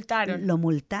 Lo multaron. Lo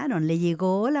multaron, le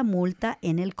llegó la multa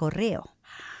en el correo.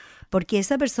 Porque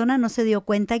esa persona no se dio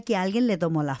cuenta que alguien le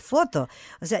tomó la foto.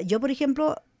 O sea, yo, por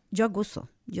ejemplo, yo acuso.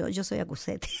 Yo soy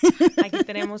acusete. Aquí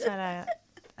tenemos a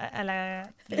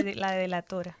la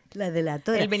delatora. La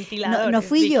delatora. El ventilador. No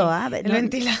fui Vicky. yo, El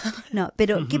ventilador. No,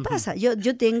 pero ¿qué pasa?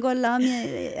 Yo tengo al lado mío,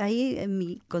 ahí en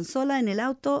mi consola, en el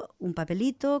auto, un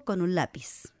papelito con un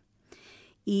lápiz.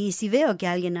 Y si veo que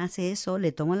alguien hace eso,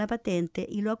 le tomo la patente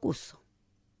y lo acuso.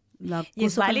 ¿Y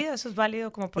es válido? ¿Eso es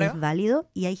válido como prueba? Es válido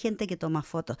y hay gente que toma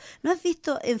fotos. ¿No has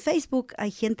visto? En Facebook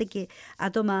hay gente que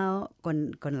ha tomado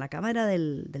con la cámara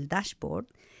del dashboard,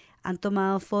 han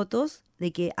tomado fotos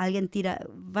de que alguien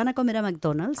van a comer a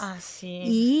McDonald's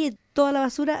y toda la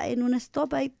basura en un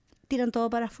stop ahí tiran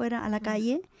todo para afuera a la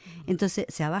calle. Entonces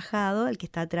se ha bajado el que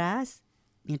está atrás,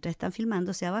 mientras están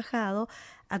filmando, se ha bajado,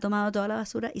 ha tomado toda la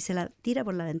basura y se la tira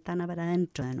por la ventana para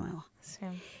adentro de nuevo. Sí.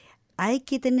 Hay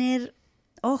que tener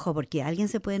ojo, porque alguien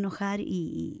se puede enojar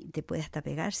y te puede hasta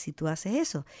pegar si tú haces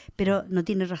eso, pero no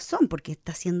tiene razón porque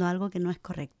está haciendo algo que no es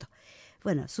correcto.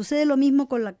 Bueno, sucede lo mismo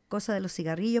con la cosa de los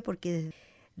cigarrillos porque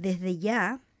desde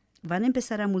ya van a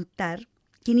empezar a multar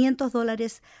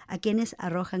 $500 a quienes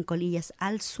arrojan colillas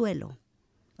al suelo.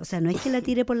 O sea, no es que la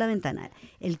tire por la ventana.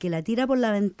 El que la tira por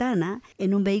la ventana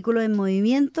en un vehículo en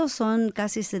movimiento son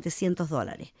casi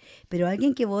 $700. Pero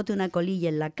alguien que bote una colilla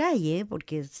en la calle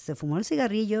porque se fumó el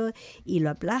cigarrillo y lo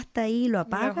aplasta ahí, lo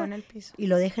apaga y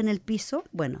lo deja en el piso.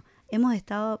 Bueno, hemos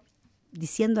estado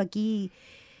diciendo aquí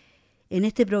en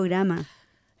este programa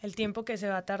el tiempo que se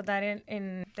va a tardar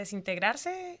en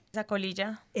desintegrarse esa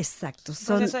colilla. Exacto. ¿Un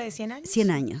proceso de 100 años? 100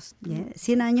 años.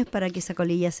 100 años para que esa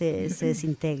colilla se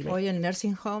desintegre. Hoy el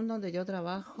nursing home donde yo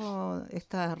trabajo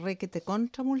está requete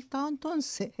contramultado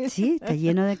entonces. Sí, está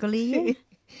lleno de colillas. Sí.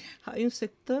 Hay un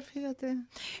sector, fíjate.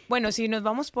 Bueno, si nos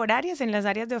vamos por áreas, en las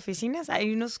áreas de oficinas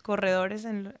hay unos corredores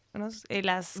en las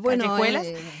callejuelas.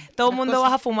 Todo el mundo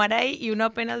va a fumar ahí y uno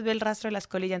apenas ve el rastro de las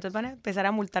colillas. Entonces van a empezar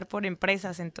a multar por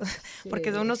empresas, entonces, sí.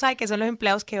 Porque uno sabe que son los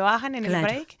empleados que bajan en el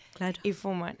break y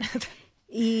fuman.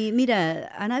 Y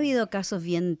mira, han habido casos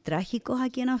bien trágicos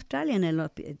aquí en Australia, en el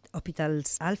hospital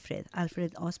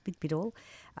Alfred Hospital.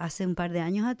 Hace un par de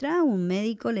años atrás, un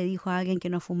médico le dijo a alguien que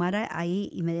no fumara ahí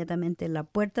inmediatamente en la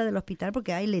puerta del hospital,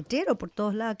 porque hay letreros por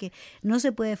todos lados que no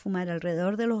se puede fumar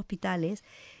alrededor de los hospitales,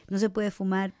 no se puede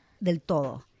fumar del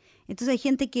todo. Entonces hay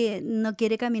gente que no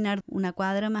quiere caminar una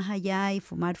cuadra más allá y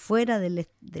fumar fuera del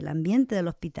ambiente del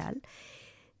hospital.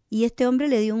 Y este hombre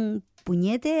le dio un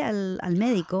puñete al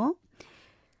médico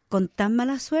con tan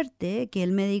mala suerte que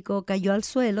el médico cayó al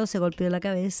suelo, se golpeó la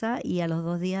cabeza y a los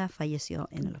 2 días falleció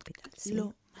en el hospital. Sí.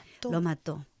 Lo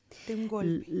mató. De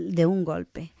un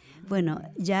golpe. Bueno,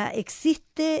 ya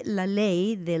existe la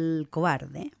ley del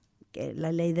cobarde, que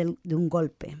la ley de un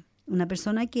golpe. Una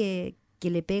persona que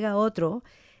le pega a otro,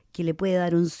 que le puede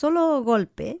dar un solo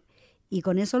golpe y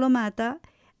con eso lo mata.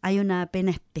 Hay una pena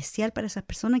especial para esas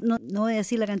personas. No voy a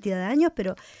decir la cantidad de años,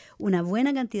 pero una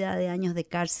buena cantidad de años de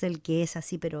cárcel que es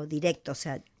así, pero directo. O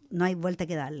sea, no hay vuelta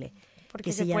que darle.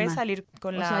 Porque se puede salir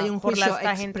con hay un juicio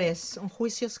express. Un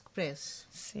juicio express.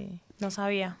 Sí. No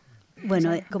sabía.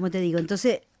 Bueno, como te digo,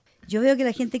 entonces yo veo que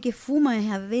la gente que fuma es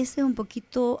a veces un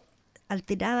poquito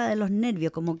alterada de los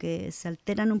nervios, como que se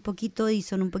alteran un poquito y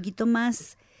son un poquito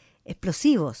más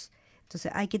explosivos.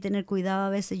 Entonces hay que tener cuidado a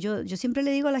veces. Yo siempre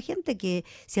le digo a la gente que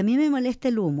si a mí me molesta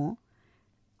el humo,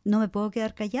 no me puedo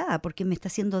quedar callada porque me está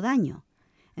haciendo daño.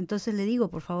 Entonces le digo,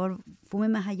 por favor, fume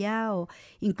más allá, o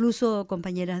incluso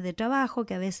compañeras de trabajo,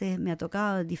 que a veces me ha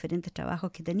tocado diferentes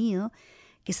trabajos que he tenido,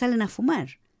 que salen a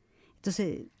fumar.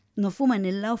 Entonces no fuman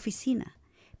en la oficina,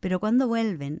 pero cuando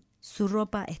vuelven su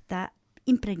ropa está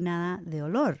impregnada de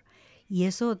olor y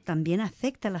eso también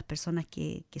afecta a las personas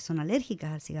que son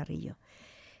alérgicas al cigarrillo.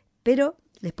 Pero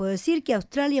les puedo decir que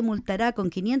Australia multará con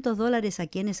 $500 a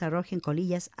quienes arrojen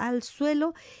colillas al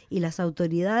suelo y las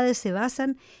autoridades se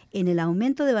basan en el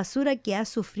aumento de basura que ha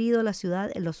sufrido la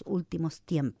ciudad en los últimos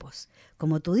tiempos.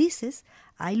 Como tú dices,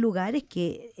 hay lugares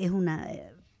que es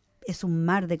un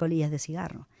mar de colillas de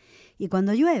cigarro. Y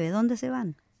cuando llueve, ¿dónde se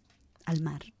van? Al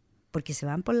mar, porque se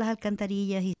van por las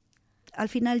alcantarillas y al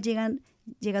final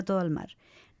llega todo al mar.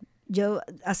 Yo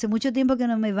hace mucho tiempo que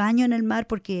no me baño en el mar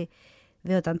porque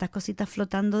veo tantas cositas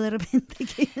flotando de repente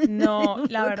que... No,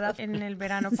 la verdad, en el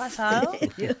verano pasado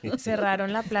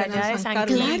cerraron la playa de San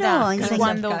Carlos. Quilda. Claro, en Y San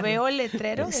cuando Carlos. veo el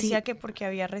letrero Sí. decía que porque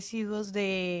había residuos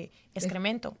de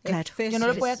excremento. Claro. Yo no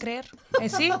lo podía creer.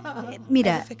 Sí.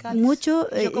 Mira, Heces fecales. mucho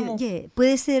Yo como-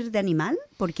 puede ser de animal,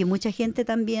 porque mucha gente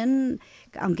también,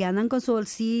 aunque andan con su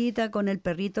bolsita, con el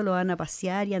perrito lo van a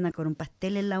pasear y andan con un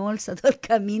pastel en la bolsa todo el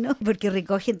camino, porque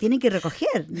tienen que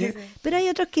recoger. Pero hay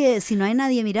otros que si no hay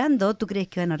nadie mirando, ¿tú crees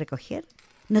que van a recoger?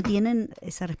 No tienen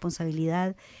esa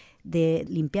responsabilidad de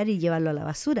limpiar y llevarlo a la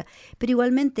basura. Pero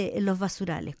igualmente en los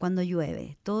basurales, cuando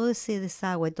llueve, todo ese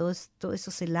desagüe, todo eso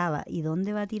se lava. ¿Y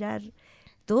dónde va a tirar?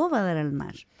 Todo va a dar al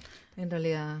mar. En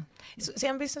realidad. ¿Se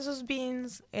han visto esos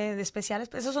bins de especiales?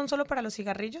 ¿Esos son solo para los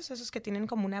cigarrillos? ¿Esos que tienen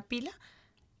como una pila?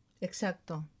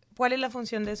 Exacto. ¿Cuál es la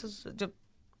función de esos?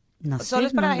 No sé, Solo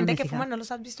es para no- la no gente me he que fijado. fuma, ¿no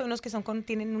los has visto? Unos que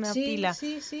tienen una Sí, pila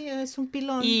sí, es un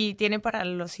pilón. y tiene para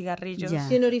los cigarrillos. Ya.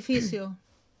 Tiene orificio.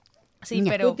 Sí,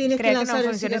 Ya. pero Tú tienes que creo que no lanzar el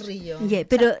funciona. cigarrillo.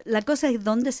 Pero la cosa es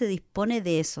dónde se dispone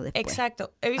de eso después.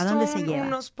 Exacto. He visto dónde se lleva?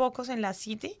 unos pocos en la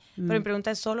City, pero mi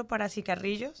pregunta es solo para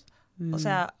cigarrillos. O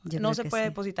sea, yo no creo se que puede sí.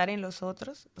 depositar en los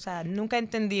otros. O sea, nunca he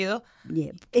entendido.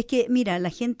 Es que, mira, la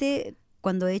gente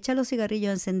cuando echa los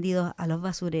cigarrillos encendidos a los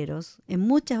basureros, en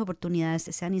muchas oportunidades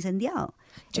se han incendiado.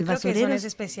 Yo El creo que basurero son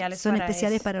especiales son para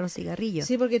especiales eso. para los cigarrillos,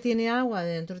 Sí, porque tiene agua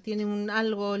dentro, tiene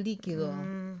algo líquido.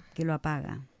 que lo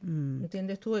apaga.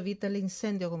 ¿Entiendes tú? Evita el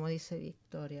incendio, como dice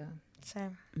Victoria. Sí.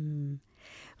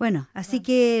 Bueno, así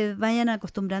que vayan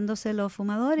acostumbrándose los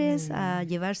fumadores a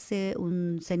llevarse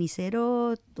un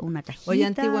cenicero, una cajita. Oye,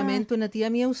 antiguamente una tía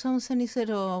mía usaba un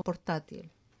cenicero portátil.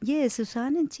 Se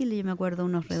usaban en Chile, yo me acuerdo,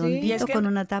 unos Y redonditos es que- con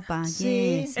una tapa.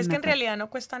 Sí, Es que en realidad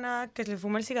no cuesta nada que se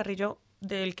fume el cigarrillo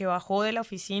del que bajó de la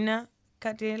oficina,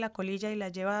 que tiene la colilla y la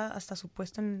lleva hasta su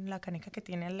puesto en la caneca que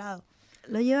tiene al lado.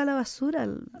 Lo lleva a la basura,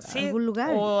 a algún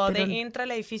lugar. O pero- entra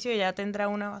al edificio y ya tendrá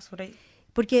una basura ahí.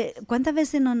 Porque ¿cuántas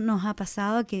veces nos ha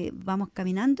pasado que vamos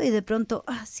caminando y de pronto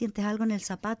sientes algo en el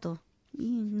zapato? Y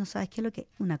no sabes qué es lo que es.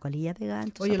 Una colilla pegada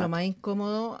en tu Oye, lo zapato. más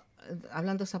incómodo,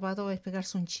 hablando de zapatos, es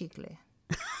pegarse un chicle.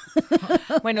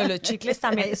 Bueno, los chicles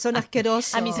también. Son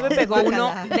asquerosos. A mí se me pegó uno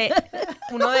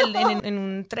Guácala. en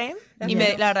un tren y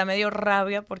Ya. la verdad me dio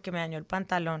rabia porque me dañó el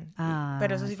pantalón. Ah.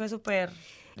 Pero eso sí fue súper...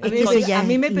 A mí, Eso ya a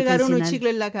mí es me pegaron un intencional. chicle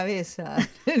en la cabeza,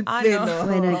 el Ah, pelo. no.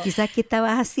 Bueno, quizás qué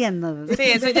estabas haciendo. Sí,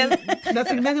 eso ya... Me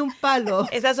firmé de un palo.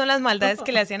 Esas son las maldades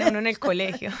que le hacían a uno en el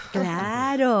colegio.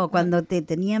 Claro, cuando te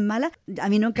tenían mala, a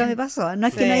mí nunca me pasó. No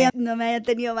es que Sí. no me haya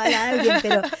tenido mala alguien,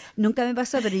 pero nunca me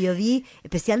pasó. Pero yo vi,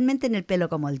 especialmente en el pelo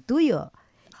como el tuyo,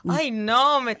 Ay,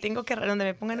 no, me tengo que... Donde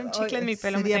me pongan un chicle en mi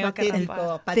pelo me Sería tengo que patético,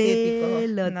 rapar. patético.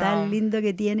 pelo No. tan lindo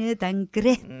que tiene, tan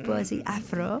crespo, así,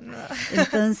 afro.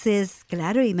 Entonces,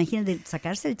 claro, imagínate,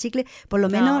 sacarse el chicle, por lo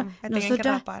No, menos me tienen que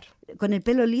nosotras rapar. con el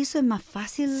pelo liso es más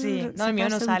fácil Sí, no, el mío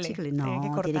no sacarse un sale, chicle. tiene No, que tienes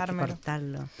que cortármelo.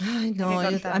 cortarlo. Ay, no, que a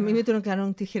mí cortarme. me tuvieron que dar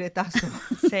un tijeretazo.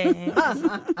 Sí.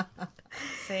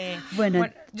 Sí. Bueno,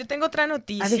 Yo tengo otra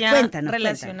noticia cuéntanos,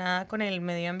 relacionada con el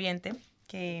medio ambiente,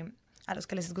 que a los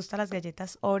que les gustan las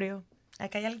galletas Oreo.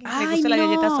 ¿Acá hay alguien que le Ay, gusta las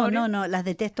galletas Oreo? no, las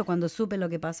detesto cuando supe lo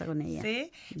que pasa con ellas.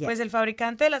 Sí, Ya. pues el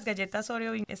fabricante de las galletas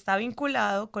Oreo está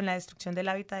vinculado con la destrucción del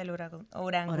hábitat del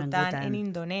orangután en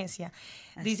Indonesia.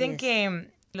 Así Dicen es.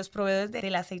 que los proveedores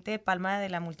del aceite de palma de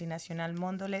la multinacional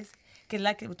Mondelez que es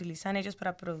la que utilizan ellos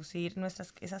para producir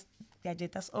esas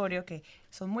galletas Oreo, que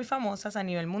son muy famosas a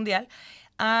nivel mundial,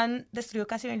 han destruido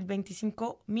casi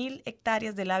 25.000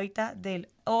 hectáreas del hábitat del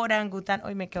orangután.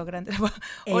 Hoy me quedo grande.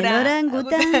 El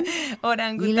orangután.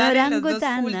 Orangután en los 2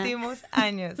 últimos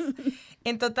años.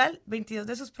 En total, 22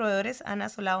 de sus proveedores han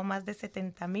asolado más de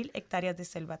 70.000 hectáreas de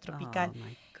selva tropical Oh,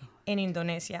 my God. en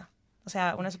Indonesia. O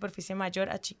sea, una superficie mayor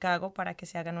a Chicago, para que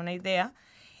se hagan una idea.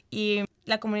 Y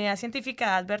la comunidad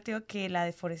científica ha advertido que la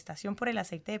deforestación por el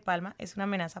aceite de palma es una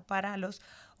amenaza para los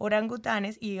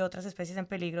orangutanes y otras especies en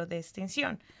peligro de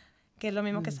extinción, que es lo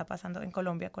mismo que está pasando en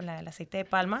Colombia con el aceite de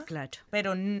palma. Claro.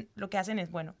 Pero lo que hacen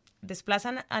es, bueno,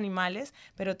 desplazan animales,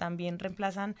 pero también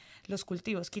reemplazan los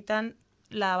cultivos, quitan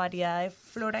la variedad de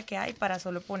flora que hay para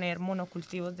solo poner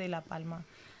monocultivos de la palma.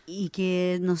 Y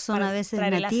que no son Para a veces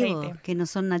extraer el nativos, aceite. que no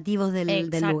son nativos del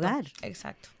Exacto, lugar.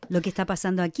 Exacto. Lo que está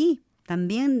pasando aquí,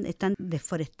 también están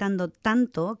deforestando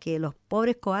tanto que los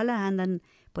pobres koalas andan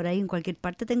por ahí en cualquier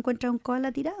parte, te encuentras un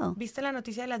koala tirado. ¿Viste la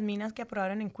noticia de las minas que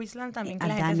aprobaron en Queensland también, que A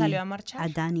la gente Dani, salió a marchar? A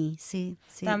Dani, sí.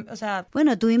 O sea,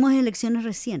 Bueno, tuvimos elecciones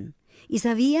recién y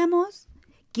sabíamos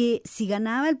que si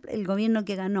ganaba el gobierno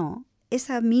que ganó,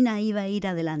 esa mina iba a ir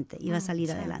adelante, iba a salir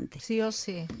sí. adelante. Sí o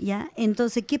sí. ¿Ya?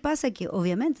 Entonces, ¿qué pasa? Que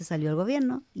obviamente salió el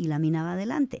gobierno y la mina va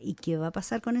adelante. ¿Y qué va a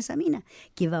pasar con esa mina?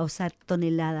 Que va a usar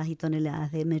toneladas y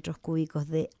toneladas de metros cúbicos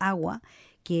de agua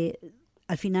que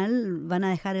al final van a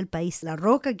dejar el país, la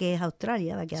roca que es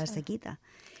Australia, va a quedar sequita.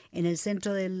 En el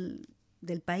centro del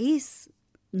país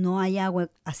no hay agua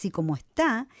así como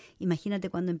está. Imagínate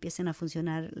cuando empiecen a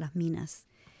funcionar las minas.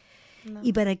 no.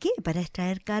 ¿Y para qué? Para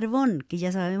extraer carbón, que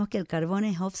ya sabemos que el carbón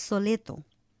es obsoleto,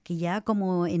 que ya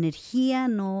como energía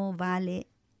no vale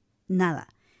nada.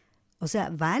 O sea,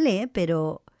 vale,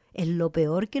 pero es lo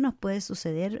peor que nos puede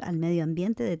suceder al medio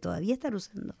ambiente de todavía estar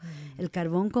usando el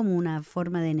carbón como una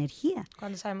forma de energía.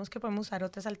 Cuando sabemos que podemos usar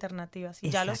otras alternativas. Y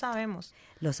ya lo Exacto. sabemos.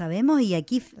 Lo sabemos y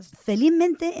aquí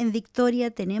felizmente en Victoria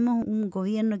tenemos un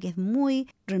gobierno que es muy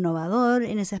renovador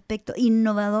en ese aspecto,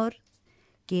 innovador,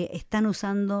 que están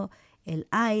usando el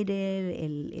aire,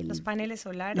 Los paneles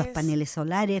solares. los paneles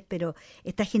solares, pero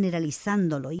está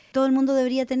generalizándolo. Y todo el mundo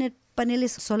debería tener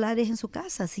paneles solares en su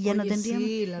casa, si ya no Oye, tendríamos...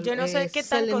 sí, Yo no sé qué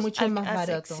tan sale mucho más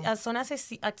barato. son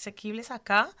asequibles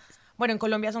acá. Bueno, en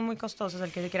Colombia son muy costosos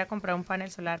el que se quiera comprar un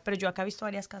panel solar, pero yo acá he visto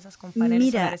varias casas con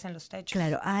paneles solares en los techos.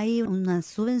 Claro, hay una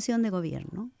subvención de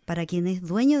gobierno para quien es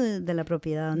dueño de la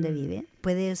propiedad donde vive.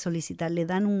 Puede solicitar, le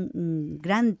dan un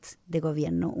grant de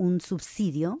gobierno, un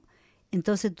subsidio.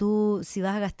 Entonces tú, si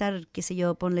vas a gastar, qué sé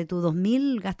yo, ponle tú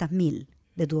 2.000, gastas 1.000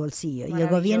 de tu bolsillo. Y el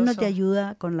gobierno te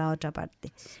ayuda con la otra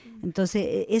parte.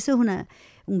 Entonces, eso es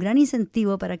un gran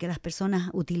incentivo para que las personas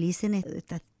utilicen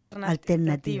estas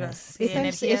alternativas. Sí,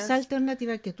 Esa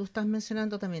alternativa que tú estás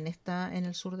mencionando también está en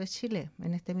el sur de Chile,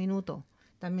 en este minuto.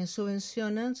 También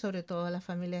subvencionan, sobre todo a las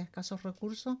familias de escasos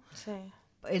recursos, Sí,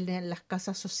 en las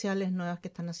casas sociales nuevas que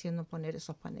están haciendo poner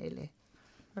esos paneles.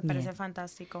 me parece Bien.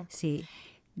 fantástico. Sí.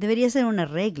 Debería ser una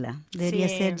regla, debería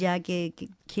Sí. ser ya que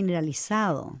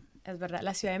generalizado. Es verdad.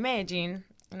 La ciudad de Medellín,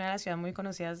 una de las ciudades muy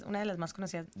conocidas, una de las más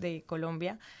conocidas de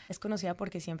Colombia, es conocida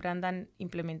porque siempre andan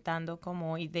implementando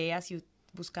como ideas y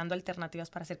buscando alternativas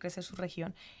para hacer crecer su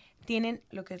región. Tienen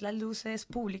lo que es las luces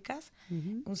públicas,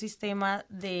 un sistema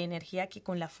de energía que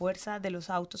con la fuerza de los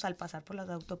autos al pasar por las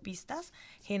autopistas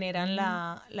generan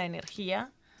la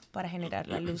energía para generar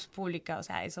la luz pública. O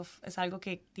sea, eso es algo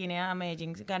que tiene a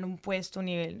Medellín, gana un puesto a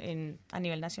nivel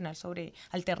nacional sobre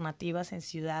alternativas en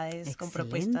ciudades con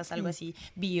propuestas, algo así,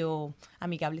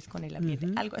 bioamigables con el ambiente.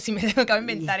 Algo así, me acabo de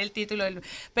inventar el título.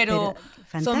 Pero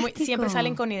son fantástico. siempre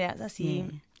salen con ideas así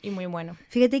y muy bueno.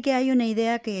 Fíjate que hay una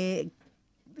idea que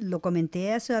lo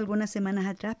comenté hace algunas semanas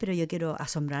atrás, pero yo quiero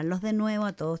asombrarlos de nuevo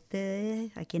a todos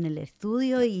ustedes aquí en el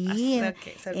estudio y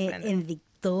en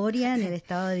Victoria, en el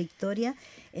estado de Victoria,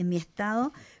 en mi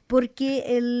estado,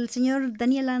 porque el señor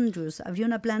Daniel Andrews abrió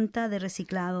una planta de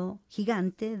reciclado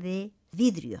gigante de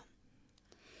vidrio.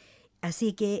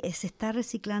 Así que se está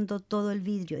reciclando todo el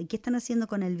vidrio. ¿Y qué están haciendo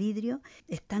con el vidrio?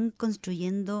 Están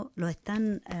construyendo, lo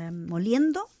están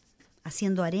moliendo,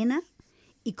 haciendo arena,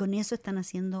 y con eso están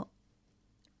haciendo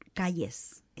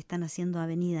calles, están haciendo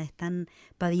avenidas, están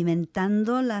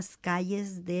pavimentando las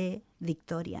calles de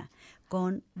Victoria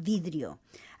con vidrio.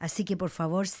 Así que por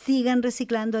favor sigan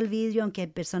reciclando el vidrio, aunque hay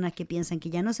personas que piensan que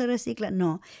ya no se recicla.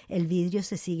 No, el vidrio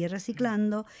se sigue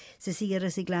reciclando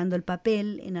el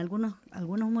papel. En algunos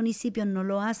municipios no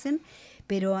lo hacen,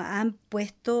 pero han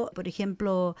puesto, por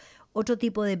ejemplo, otro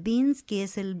tipo de bins que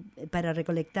es para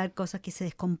recolectar cosas que se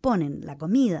descomponen, la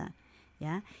comida,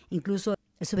 ¿ya? Incluso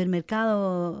el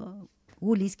supermercado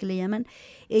Woolies, que le llaman,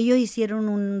 ellos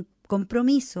hicieron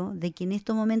compromiso de que en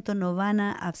estos momentos no van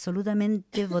a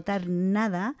absolutamente votar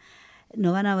nada,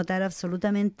 no van a votar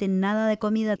absolutamente nada de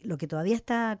comida, lo que todavía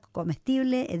está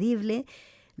comestible, edible,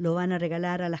 lo van a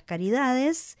regalar a las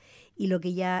caridades y lo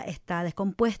que ya está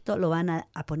descompuesto lo van a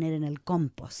poner en el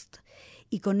compost.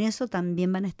 Y con eso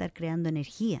también van a estar creando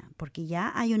energía, porque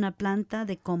ya hay una planta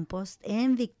de compost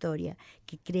en Victoria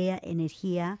que crea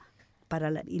energía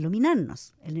para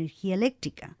iluminarnos, energía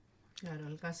eléctrica. Claro,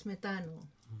 el gas metano.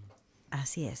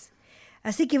 Así es.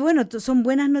 Así que bueno, son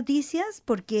buenas noticias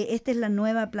porque esta es la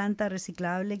nueva planta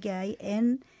reciclable que hay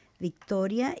en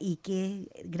Victoria y que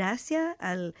gracias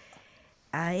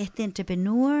a este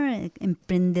entrepreneur,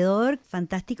 emprendedor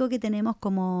fantástico que tenemos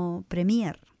como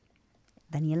premier,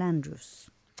 Daniel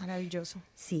Andrews. Maravilloso.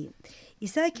 Sí. Y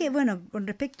sabes que, bueno, con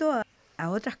respecto a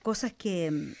otras cosas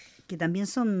que también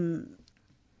son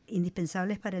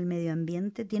indispensables para el medio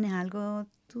ambiente, ¿tienes algo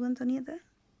tú, Antonieta?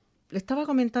 Le estaba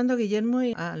comentando a Guillermo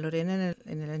y a Lorena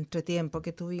en el entretiempo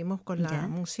que tuvimos con la Ya.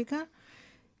 música,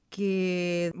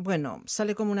 que, bueno,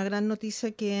 sale como una gran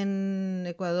noticia que en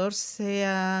Ecuador se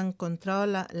ha encontrado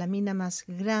la mina más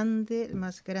grande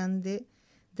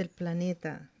del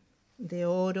planeta de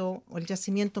oro, o el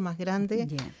yacimiento más grande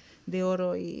Yeah. de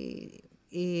oro y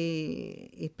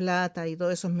plata y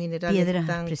todos esos minerales Piedras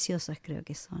tan preciosas creo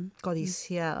que son.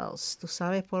 codiciados, tú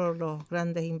sabes, por los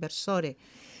grandes inversores.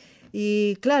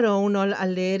 Y claro, uno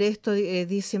al leer esto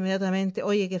dice inmediatamente,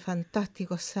 oye, qué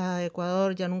fantástico, o sea,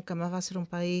 Ecuador ya nunca más va a ser un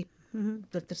país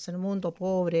del tercer mundo,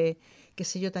 pobre, qué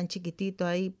sé yo, tan chiquitito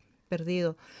ahí,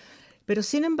 perdido. Pero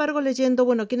sin embargo, leyendo,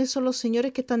 bueno, ¿quiénes son los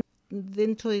señores que están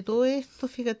dentro de todo esto?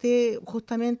 Fíjate,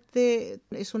 justamente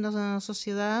es una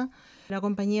sociedad, una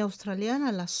compañía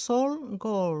australiana, la Sol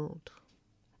Gold,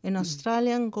 en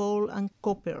Australian Gold and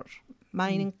Copper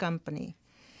Mining Company,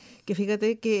 que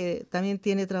fíjate que también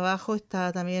tiene trabajo,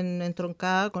 está también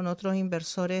entroncada con otros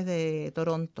inversores de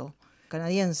Toronto,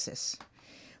 canadienses.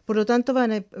 Por lo tanto,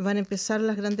 van a empezar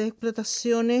las grandes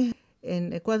explotaciones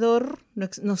en Ecuador.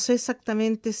 No sé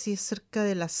exactamente si es cerca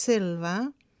de la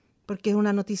selva, porque es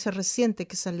una noticia reciente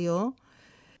que salió,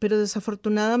 pero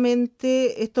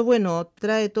desafortunadamente esto, bueno,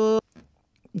 trae todo,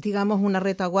 digamos, una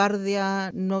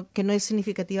retaguardia que no es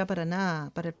significativa para nada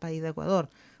para el país de Ecuador,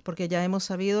 porque ya hemos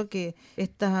sabido que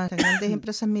estas grandes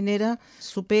empresas mineras,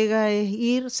 su pega es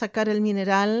ir, sacar el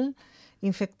mineral,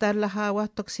 infectar las aguas,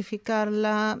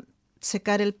 toxificarla,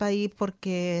 secar el país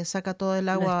porque saca todo el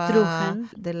agua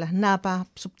de las napas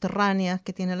subterráneas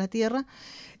que tiene la tierra.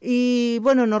 Y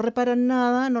bueno, no reparan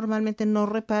nada, normalmente no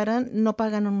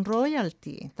pagan un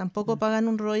royalty, tampoco pagan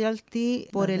un royalty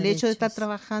por el hecho de estar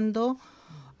trabajando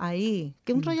ahí.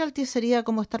 Que un royalty sería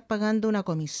como estar pagando una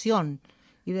comisión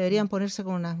y deberían ponerse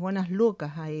con unas buenas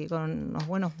lucas ahí, con unos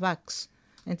buenos bucks.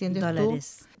 ¿Entiendes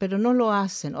Dólares. tú? Pero no lo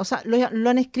hacen. O sea, lo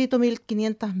han escrito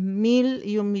 1.500, 1.000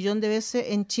 y 1.000.000 de veces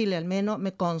en Chile, al menos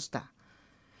me consta.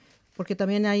 Porque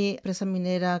también hay empresa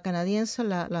minera canadiense,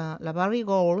 la Barrick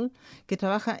Gold, que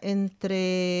trabaja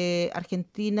entre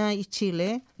Argentina y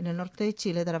Chile, en el norte de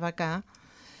Chile, Tarapacá.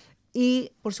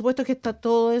 Y por supuesto que está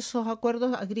todos esos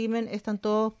acuerdos, agreement, están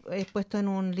todos puestos en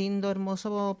un lindo,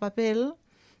 hermoso papel,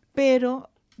 pero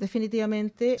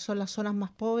definitivamente son las zonas más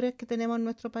pobres que tenemos en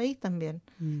nuestro país también,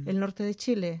 el norte de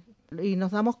Chile. Y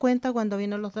nos damos cuenta cuando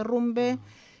vienen los derrumbes,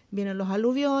 vienen los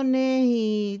aluviones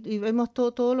y vemos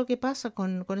todo lo que pasa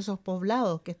con esos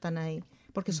poblados que están ahí,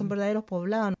 porque son verdaderos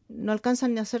poblados. No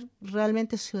alcanzan ni a ser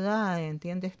realmente ciudades,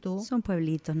 ¿entiendes tú? Son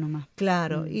pueblitos nomás.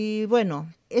 Claro, y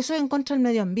bueno, eso es en contra del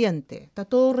medio ambiente. Está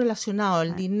todo relacionado,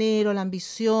 el dinero, la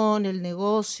ambición, el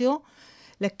negocio,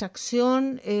 la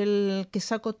extracción, el que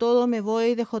saco todo, me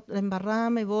voy, dejo la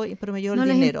embarrada, me voy, pero me llevo el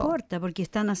dinero. No les importa porque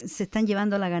se están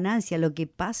llevando la ganancia. Lo que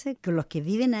pase con los que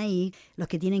viven ahí, los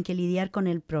que tienen que lidiar con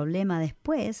el problema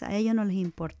después, a ellos no les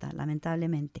importa,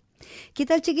 lamentablemente. ¿Qué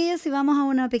tal, chiquillas, si vamos a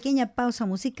una pequeña pausa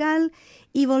musical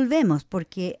y volvemos?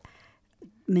 Porque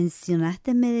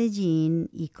mencionaste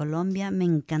Medellín y Colombia, me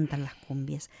encantan las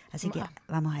cumbias. Así que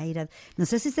vamos a ir a... No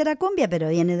sé si será cumbia, pero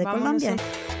viene de Colombia.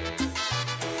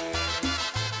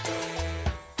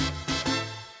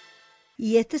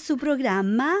 Y este es su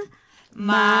programa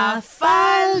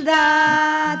Mafalda.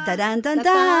 ¡Tarán, tan,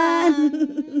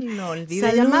 tan! No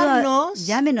olvide llamarnos.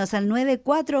 Llámenos al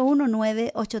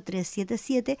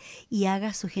 9419-8377 y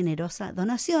haga su generosa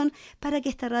donación para que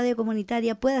esta radio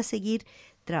comunitaria pueda seguir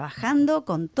trabajando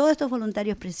con todos estos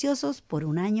voluntarios preciosos por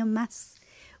un año más.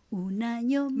 Un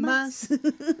año más.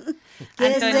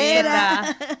 ¿Qué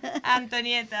será?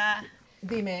 Antonieta.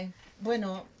 Dime,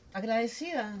 bueno...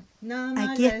 Agradecida, nada más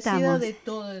Aquí agradecida estamos. de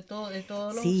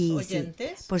todos los Sí,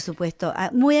 oyentes. sí, por supuesto.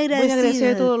 Muy agradecida. Muy agradecida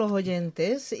de todos los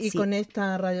oyentes y Sí. con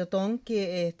esta Radiotón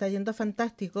que está yendo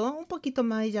fantástico, un poquito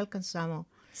más y ya alcanzamos.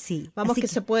 Sí. Vamos así que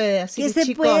se puede, así que que se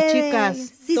chicos, puede, chicas,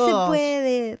 sí todos, se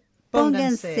puede.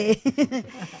 Pónganse.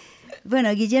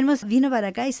 Bueno, Guillermo vino para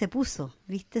acá y se puso,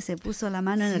 ¿viste? Se puso la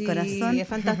mano en el Sí, corazón. es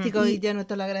fantástico, Y- Guillermo,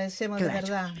 te lo agradecemos de Claro.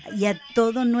 verdad. Y a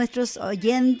todos nuestros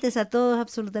oyentes, a todos,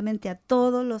 absolutamente a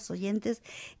todos los oyentes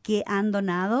que han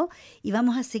donado. Y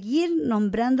vamos a seguir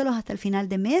nombrándolos hasta el final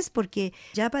de mes, porque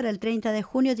ya para el 30 de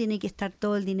junio tiene que estar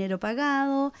todo el dinero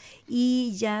pagado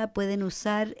y ya pueden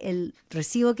usar el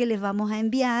recibo que les vamos a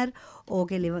enviar o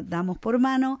que le damos por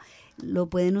mano. Lo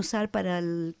pueden usar para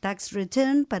el tax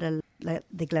return, para la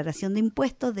declaración de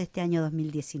impuestos de este año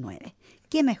 2019.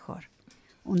 ¿Qué mejor?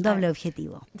 Un doble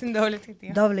objetivo. Un doble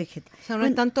objetivo. Doble objetivo. O sea, no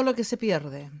Bueno, es tanto lo que se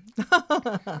pierde.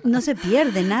 no se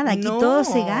pierde nada, aquí No. todo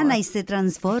se gana y se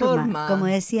transforma, Forma. como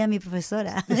decía mi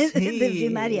profesora Sí. de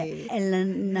primaria. En la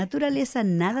naturaleza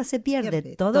nada se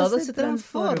pierde, todo se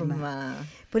transforma.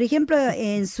 Por ejemplo,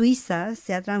 en Suiza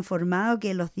se ha transformado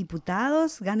que los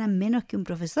diputados ganan menos que un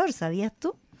profesor, ¿sabías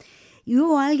tú? Y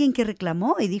hubo alguien que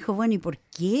reclamó y dijo, bueno, ¿y por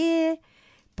qué?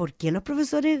 ¿Por qué los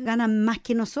profesores ganan más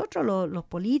que nosotros, los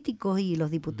políticos y los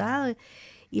diputados?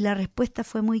 Y la respuesta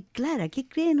fue muy clara. ¿Qué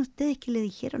creen ustedes que le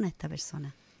dijeron a esta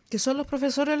persona? Que son los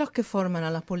profesores los que forman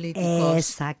a los políticos.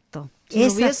 Exacto. Si no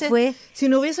Esa hubiese- fue... Si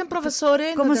no hubiesen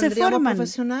profesores, ¿Cómo no se tendríamos forman?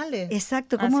 profesionales.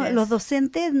 Exacto, como Así es. los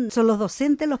docentes, son los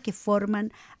docentes los que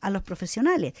forman a los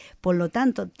profesionales. Por lo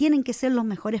tanto, tienen que ser los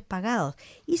mejores pagados.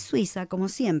 Y Suiza, como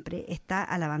siempre, está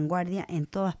a la vanguardia en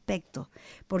todo aspecto.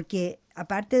 Porque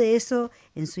aparte de eso,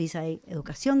 en Suiza hay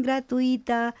educación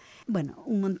gratuita, bueno,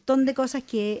 un montón de cosas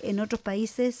que en otros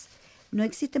países no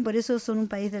existen, por eso son un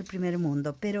país del primer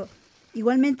mundo. Pero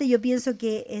igualmente yo pienso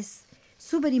que es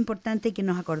súper importante que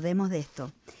nos acordemos de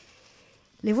esto.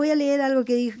 Les voy a leer algo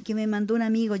que me mandó un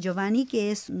amigo, Giovanni,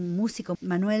 que es un músico,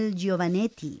 Manuel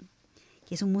Giovanetti,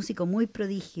 que es un músico muy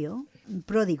un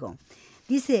pródigo.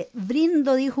 Dice,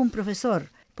 brindo, dijo un profesor,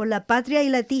 por la patria y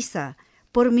la tiza,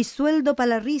 por mi sueldo para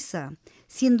la risa,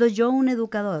 siendo yo un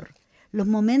educador. Los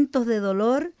momentos de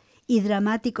dolor y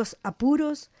dramáticos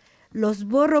apuros los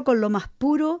borro con lo más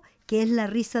puro que es la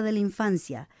risa de la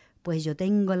infancia, pues yo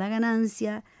tengo la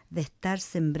ganancia de estar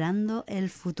sembrando el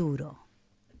futuro.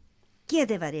 ¿Qué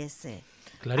te parece?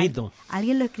 Clarito.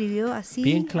 Alguien lo escribió así,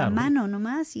 Bien claro. a mano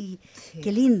nomás, y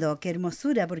qué lindo, qué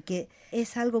hermosura, porque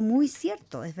es algo muy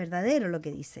cierto, es verdadero lo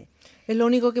que dice. Es lo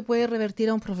único que puede revertir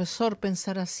a un profesor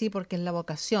pensar así, porque es la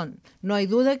vocación. No hay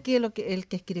duda que el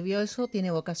que escribió eso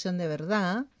tiene vocación de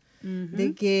verdad,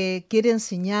 de que quiere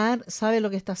enseñar, sabe lo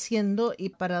que está haciendo y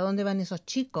para dónde van esos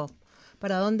chicos,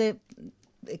 para dónde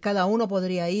cada uno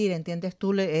podría ir, ¿entiendes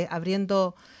tú?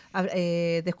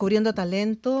 Descubriendo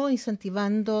talento,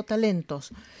 incentivando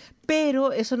talentos.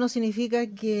 Pero eso no significa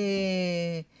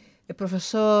que el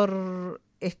profesor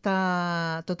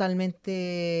está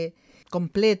totalmente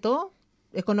completo,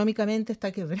 económicamente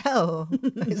está quebrado.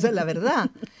 Esa es la verdad.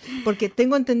 Porque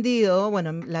tengo entendido,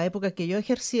 bueno, la época que yo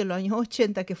ejercí en los años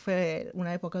 80, que fue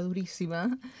una época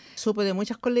durísima, supe de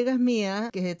muchas colegas mías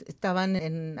que estaban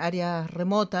en áreas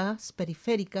remotas,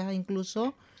 periféricas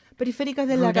incluso, periféricas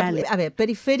de la Rurales. capital. A ver,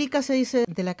 periféricas se dice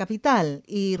de la capital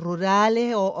y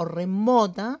rurales o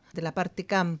remotas de la parte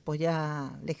campo,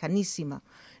 ya lejanísima.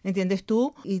 ¿Entiendes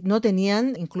tú? Y no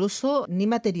tenían incluso ni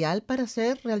material para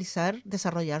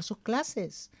desarrollar sus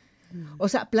clases. O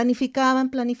sea, planificaban,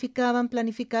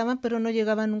 pero no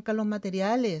llegaban nunca los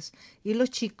materiales. Y los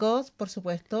chicos, por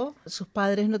supuesto, sus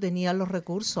padres no tenían los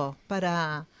recursos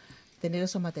para tener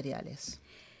esos materiales.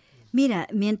 Mira,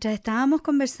 mientras estábamos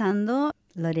conversando,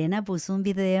 Lorena puso un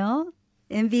video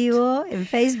en vivo en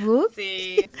Facebook.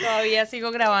 Sí, todavía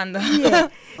sigo grabando.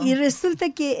 Y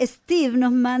resulta que Steve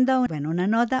nos manda una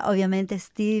nota. Obviamente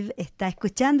Steve está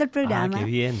escuchando el programa. Ah, qué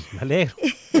bien, me alegro.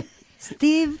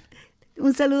 Steve,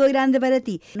 un saludo grande para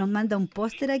ti. Nos manda un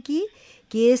póster aquí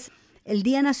que es el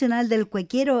Día Nacional del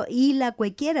Cuequero y la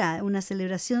Cuequera, una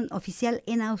celebración oficial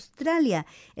en Australia,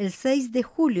 el 6 de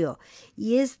julio.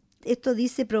 Y esto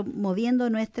dice promoviendo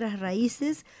nuestras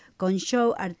raíces con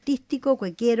show artístico,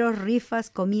 cuequeros, rifas,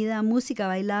 comida, música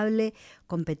bailable,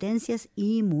 competencias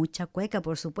y mucha cueca.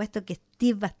 Por supuesto que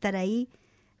Steve va a estar ahí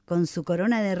con su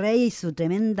corona de rey y su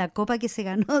tremenda copa que se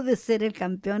ganó de ser el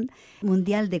campeón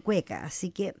mundial de cueca. Así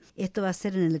que esto va a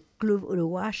ser en el Club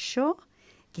Uruguayo,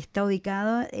 que está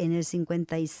ubicado en el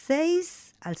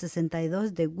 56 al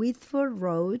 62 de Whitford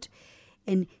Road,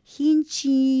 en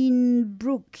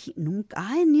Hinchinbrook.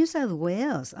 En New South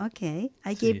Wales. Ok,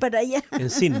 hay que ir para allá. En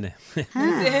Sydney.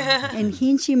 En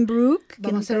Hinchinbrook. Que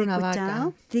Vamos a hacer nunca he una escuchado.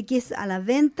 vaca. Tickets a la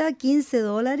venta,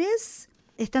 $15.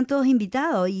 Están todos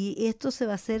invitados y esto se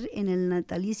va a hacer en el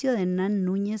natalicio de Hernán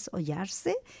Núñez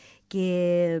Ollarse,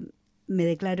 que me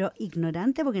declaro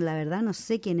ignorante porque la verdad no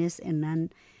sé quién es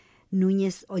Hernán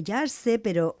Núñez Ollarse,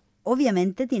 pero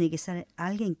obviamente tiene que ser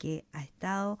alguien que ha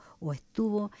estado o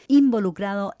estuvo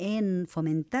involucrado en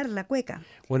fomentar la cueca.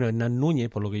 Bueno, Hernán Núñez,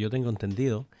 por lo que yo tengo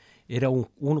entendido, era un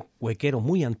cuequero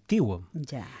muy antiguo.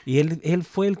 Ya. Y él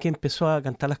fue el que empezó a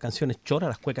cantar las canciones choras,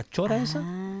 las cuecas choras esas.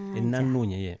 Hernán ya.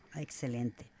 Núñez.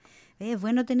 Excelente. Es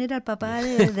bueno tener al papá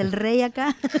del rey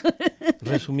acá.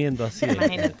 Resumiendo así.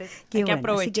 Imagínate, Qué hay que bueno,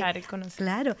 aprovechar así y conocer.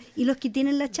 Claro, y los que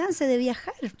tienen la chance de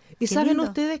viajar. ¿Y Qué saben lindo.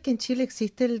 ustedes que en Chile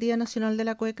existe el Día Nacional de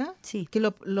la Cueca? Sí. Que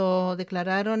lo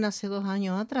declararon hace 2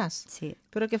 años atrás. Sí.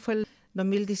 Creo que fue el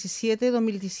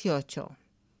 2017-2018.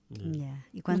 Ya.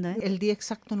 ¿Y cuándo es? El día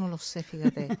exacto no lo sé,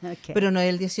 fíjate. Ok. Pero no es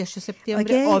el 18 de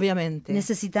septiembre, Ok. obviamente.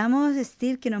 Necesitamos,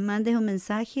 Steve, que nos mandes un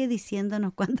mensaje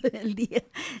diciéndonos cuándo es el Día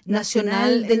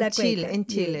Nacional Nacional de en la Chile, Cueca. en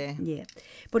Chile. Yeah.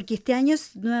 Porque este año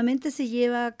nuevamente se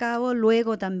lleva a cabo,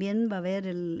 luego también va a haber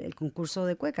el concurso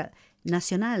de cueca,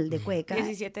 nacional de cueca.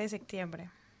 17 de septiembre,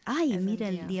 Ay, es el mira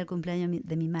el día. día del cumpleaños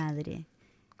de mi madre.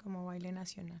 como baile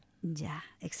nacional. Ya,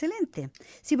 excelente.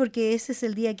 Sí, porque ese es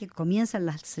el día que comienzan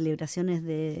las celebraciones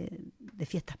de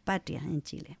fiestas patrias en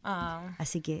Chile. Ah,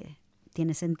 Así que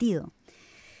tiene sentido.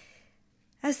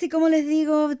 Así como les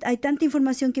digo, hay tanta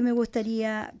información que me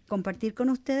gustaría compartir con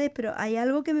ustedes, pero hay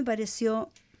algo que me pareció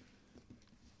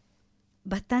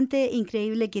bastante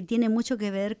increíble que tiene mucho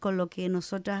que ver con lo que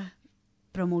nosotras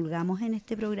promulgamos en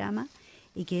este programa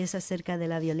y que es acerca de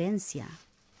la violencia.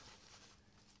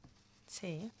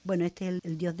 sí. Bueno, este es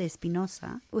el dios de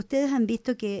Spinoza. Ustedes han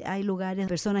visto que hay lugares,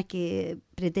 personas que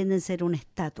pretenden ser una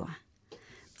estatua.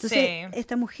 Entonces, Sí.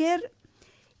 esta mujer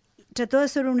trató de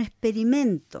hacer un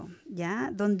experimento, ¿ya?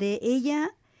 Donde ella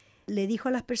le dijo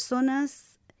a las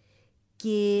personas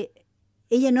que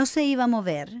ella no se iba a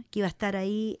mover, que iba a estar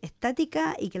ahí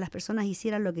estática y que las personas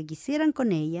hicieran lo que quisieran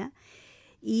con ella.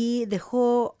 Y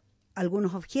dejó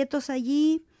algunos objetos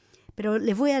allí, pero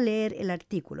les voy a leer el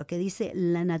artículo que dice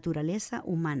La naturaleza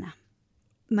humana.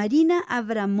 Marina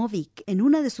Abramovic en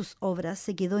una de sus obras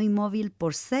se quedó inmóvil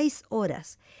por 6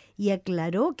 horas y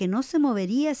aclaró que no se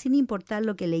movería sin importar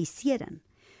lo que le hicieran.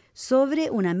 Sobre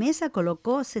una mesa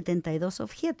colocó 72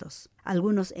 objetos.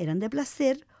 Algunos eran de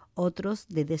placer, otros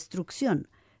de destrucción.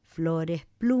 Flores,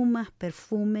 plumas,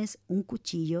 perfumes, un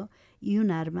cuchillo y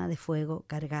un arma de fuego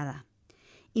cargada.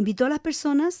 Invitó a las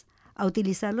personas a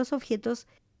utilizar los objetos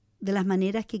de las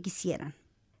maneras que quisieran,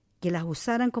 que las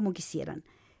usaran como quisieran.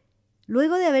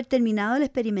 Luego de haber terminado el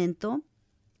experimento,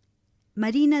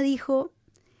 Marina dijo,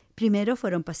 primero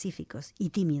fueron pacíficos y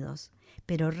tímidos,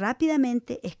 pero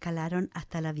rápidamente escalaron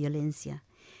hasta la violencia.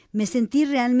 Me sentí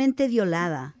realmente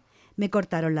violada. Me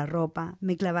cortaron la ropa,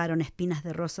 me clavaron espinas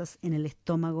de rosas en el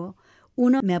estómago,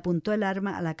 uno me apuntó el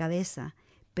arma a la cabeza,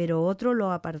 pero otro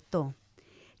lo apartó.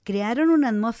 Crearon una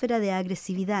atmósfera de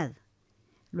agresividad.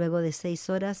 Luego de 6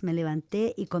 horas me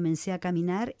levanté y comencé a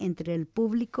caminar entre el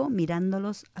público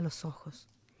mirándolos a los ojos.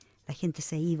 La gente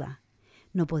se iba.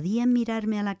 No podían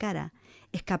mirarme a la cara.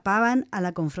 Escapaban a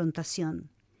la confrontación.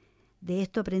 De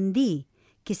esto aprendí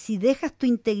que si dejas tu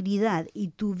integridad y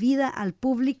tu vida al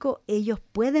público, ellos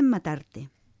pueden matarte.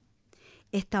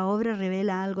 Esta obra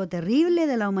revela algo terrible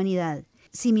de la humanidad,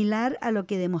 similar a lo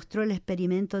que demostró el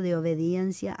experimento de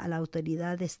obediencia a la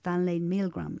autoridad de Stanley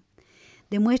Milgram.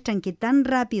 Demuestran que tan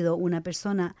rápido una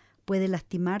persona puede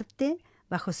lastimarte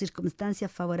bajo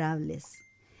circunstancias favorables.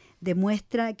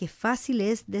 Demuestra que fácil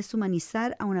es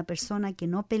deshumanizar a una persona que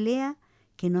no pelea,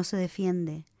 que no se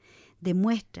defiende.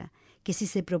 Demuestra que si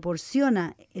se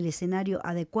proporciona el escenario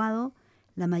adecuado,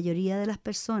 la mayoría de las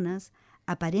personas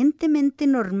aparentemente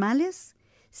normales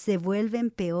se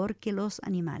vuelven peor que los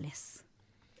animales.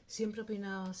 Siempre he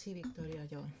opinado así, Victoria,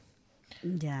 yo.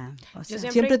 Ya, o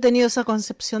sea, Siempre he tenido esa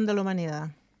concepción de la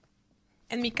humanidad.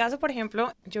 En mi caso, por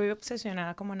ejemplo, yo vivo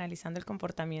obsesionada como analizando el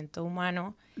comportamiento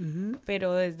humano,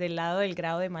 pero desde el lado del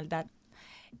grado de maldad.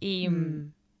 Y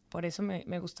por eso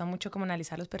me gusta mucho como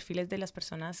analizar los perfiles de las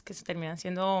personas que se terminan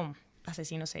siendo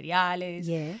asesinos seriales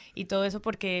y todo eso,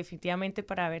 porque efectivamente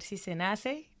para ver si se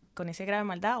nace con ese grado de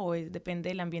maldad o depende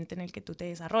del ambiente en el que tú te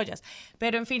desarrollas.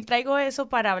 Pero en fin, traigo eso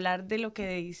para hablar de lo que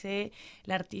dice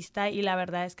la artista, y la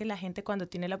verdad es que la gente cuando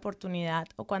tiene la oportunidad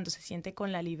o cuando se siente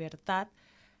con la libertad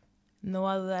no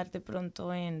va a dudar de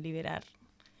pronto en liberar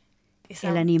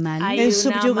el animal. hay En una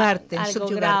subyugarte, en algo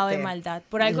subyugarte. grado de maldad.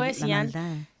 Por algo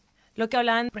decían, Lo que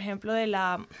hablaban, por ejemplo, de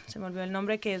se me olvidó el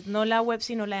nombre, que es no la web,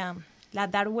 sino la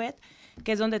dark web,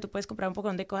 que es donde tú puedes comprar un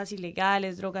poco de cosas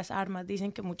ilegales, drogas, armas.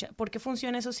 Dicen que ¿por qué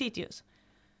funcionan esos sitios?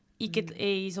 Y que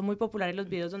y son muy populares los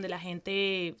videos donde la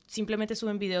gente simplemente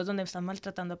suben videos donde están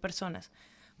maltratando a personas.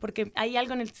 Porque hay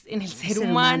algo en el ser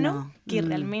humano que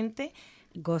realmente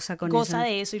goza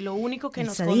de eso, y lo único que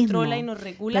nos controla y nos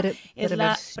regula es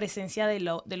la presencia del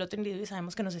otro individuo, y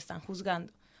sabemos que nos están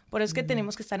juzgando. Por eso es que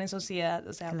tenemos que estar en sociedad,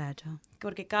 o sea,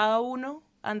 porque cada uno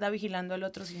anda vigilando al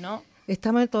otro, si no...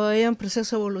 Estamos todavía en un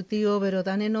proceso evolutivo, pero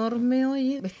tan enorme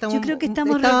hoy. Yo creo que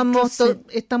estamos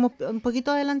un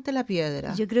poquito adelante de la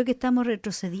piedra. Yo creo que estamos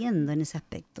retrocediendo en ese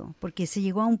aspecto, porque se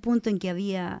llegó a un punto en que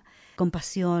había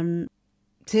compasión.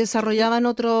 Se desarrollaban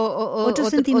otros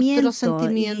sentimientos hacia el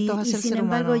ser humano. Y sin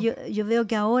embargo, yo veo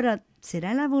que ahora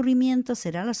será el aburrimiento,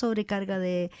 será la sobrecarga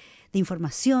de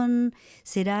información,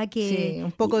 será que... Sí,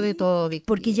 un poco de todo, Vicky.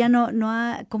 Porque ya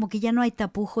como que ya no hay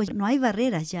tapujos, no hay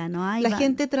barreras ya, no hay... La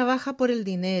gente trabaja por el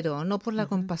dinero, no por la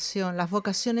compasión. Las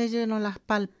vocaciones yo no las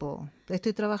palpo.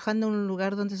 Estoy trabajando en un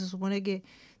lugar donde se supone que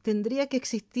tendría que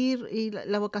existir y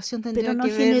la vocación tendría que verse.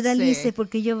 Pero no generalice,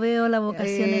 porque yo veo la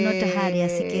vocación en otras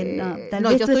áreas, así que no. Tal no,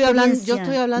 vez yo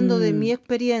estoy hablando de mi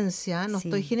experiencia, no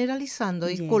estoy generalizando,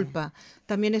 disculpa.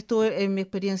 También estuve en mi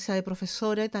experiencia de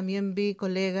profesora y también vi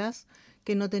colegas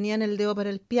que no tenían el dedo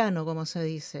para el piano, como se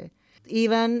dice.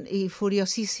 Iban y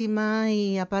furiosísimas,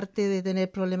 y aparte de tener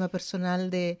problema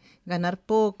personal de ganar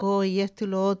poco y esto y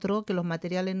lo otro, que los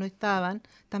materiales no estaban,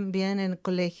 también en el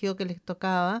colegio que les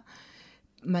tocaba,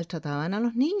 maltrataban a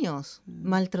los niños,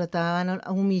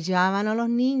 humillaban a los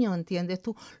niños, ¿entiendes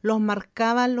tú? Los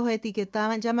marcaban, los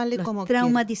etiquetaban, llámale como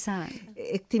traumatizaban.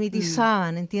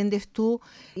 Estigmatizaban, ¿entiendes tú?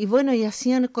 Y bueno, y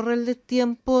hacían correr del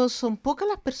tiempo. Son pocas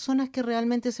las personas que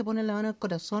realmente se ponen la mano en el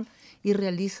corazón y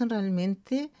realizan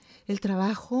realmente el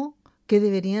trabajo que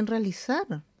deberían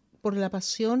realizar por la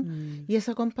pasión y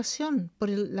esa compasión, por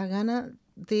la gana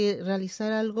de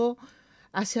realizar algo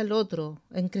hacia el otro,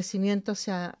 en crecimiento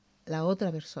hacia la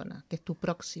otra persona, que es tu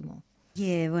próximo.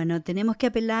 Bueno, tenemos que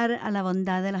apelar a la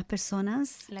bondad de las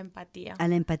personas, la empatía. A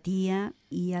la empatía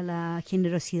y a la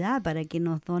generosidad para que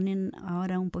nos donen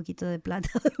ahora un poquito de plata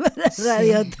para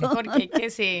Radiotón. Porque que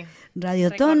sí.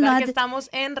 Radiotón que estamos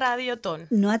en Radiotón.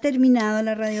 No ha terminado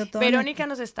la Radiotón. Verónica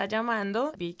nos está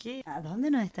llamando, Vicky. ¿A dónde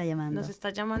nos está llamando? Nos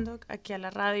está llamando aquí a la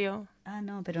radio.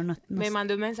 No, pero no me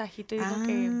mandó un mensajito y dijo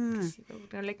que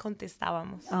no le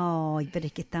contestábamos. Ay, pero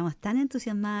es que estamos tan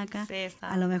entusiasmadas acá. Sí,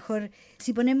 a lo mejor,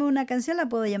 si ponemos una canción, la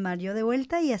puedo llamar yo de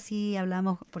vuelta y así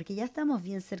hablamos, porque ya estamos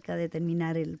bien cerca de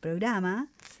terminar el programa.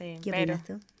 Sí, ¿Qué opinas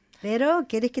tú? Pero,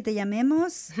 ¿quieres que te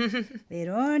llamemos?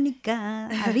 Verónica,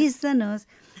 avísanos.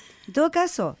 En todo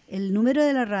caso, el número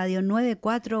de la radio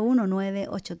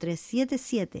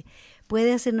 94198377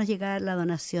 puede hacernos llegar la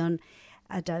donación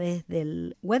a través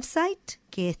del website,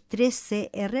 que es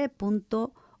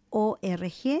 3cr.org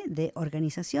de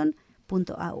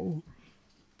organización.au.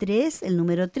 3, el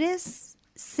número 3,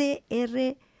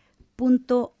 cr.org.au,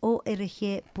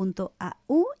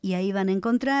 y ahí van a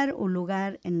encontrar un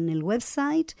lugar en el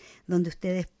website donde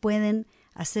ustedes pueden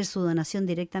hacer su donación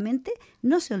directamente.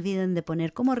 No se olviden de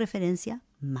poner como referencia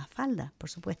Mafalda, por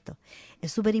supuesto.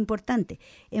 Es súper importante.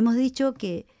 Hemos dicho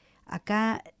que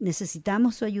acá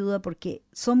necesitamos su ayuda porque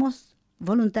somos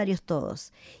voluntarios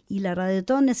todos. Y la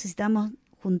Radiotón necesitamos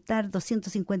juntar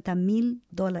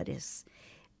 $250,000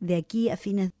 de aquí a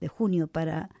fines de junio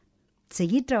para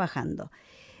seguir trabajando.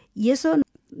 Y eso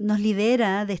nos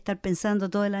libera de estar pensando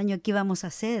todo el año qué vamos a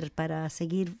hacer para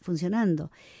seguir funcionando.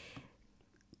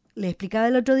 Les explicaba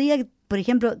el otro día que, por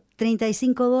ejemplo,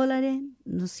 $35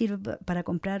 nos sirve para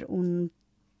comprar un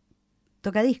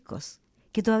tocadiscos,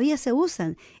 que todavía se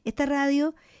usan. Esta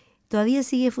radio todavía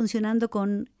sigue funcionando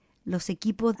con los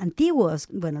equipos antiguos.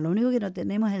 Bueno, lo único que no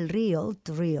tenemos es el reel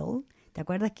to reel. ¿Te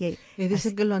acuerdas que...?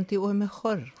 Dicen que lo antiguo es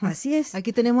mejor. Así es.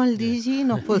 Aquí tenemos al DJ,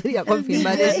 nos podría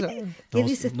confirmar eso. ¿Qué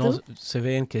dices tú? Se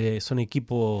ven que son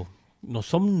equipos, no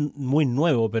son muy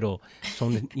nuevos, pero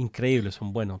son increíbles,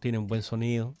 son buenos, tienen buen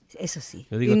sonido. Eso sí.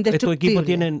 Yo digo, estos equipos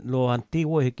los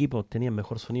antiguos equipos tenían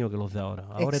mejor sonido que los de ahora.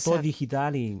 Ahora todo es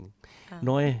digital y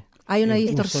no es... Hay una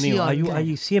distorsión.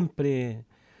 Hay siempre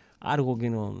algo que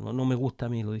no me gusta a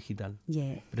mí, lo digital.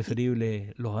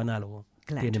 Preferible los análogos.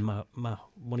 Claro. Tienen más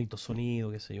bonito sonido,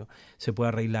 qué sé yo. Se puede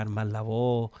arreglar más la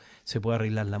voz, se puede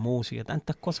arreglar la música,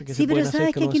 tantas cosas que se pueden hacer. Sí,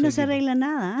 pero sabes que aquí no se arregla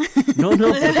nada. No,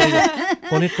 pero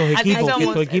con estos equipos, que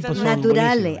estos equipos son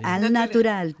naturales, al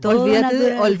natural, todo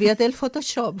natural. Olvídate del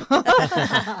Photoshop.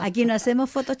 Aquí no hacemos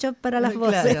Photoshop para las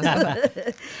voces. Claro.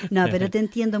 No, pero te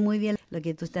entiendo muy bien. lo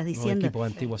que tú estás Los diciendo. equipos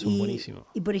antiguos son buenísimos.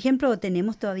 Y por ejemplo,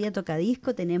 tenemos todavía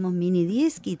tocadisco, tenemos mini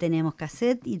disc y tenemos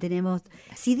cassette y tenemos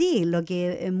CD, lo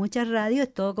que en muchas radios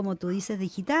es todo, como tú dices,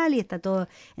 digital y está todo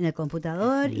en el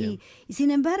computador. Y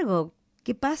sin embargo,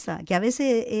 ¿qué pasa? Que a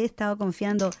veces he estado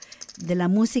confiando de la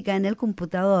música en el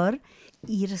computador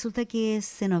y resulta que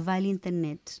se nos va el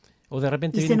internet. O de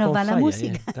repente Y se vienen nos con va la falla,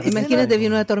 música. de repente- Imagínate,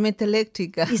 viene una tormenta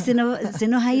eléctrica. Y se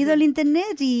nos ha ido el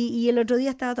internet y el otro día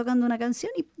estaba tocando una canción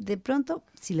y de pronto,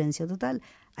 silencio total,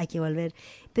 hay que volver.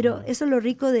 Pero eso es lo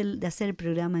rico de hacer el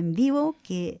programa en vivo,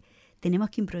 que tenemos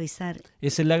que improvisar.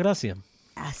 Esa es la gracia.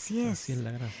 Así es. Así es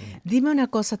la gracia. Dime una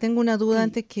cosa, tengo una duda Sí.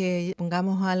 antes que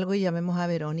pongamos algo y llamemos a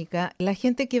Verónica. La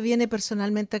gente que viene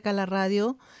personalmente acá a la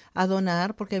radio a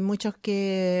donar, porque hay muchos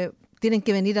que tienen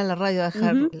que venir a la radio a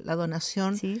dejar la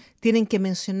donación, Sí. tienen que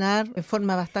mencionar en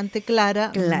forma bastante clara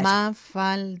Claro.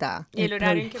 Mafalda. Y el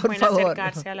horario en que Por pueden favor.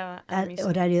 acercarse a la Al emisora.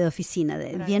 horario de oficina,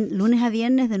 Horario. lunes a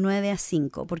viernes de 9 a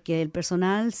 5, porque el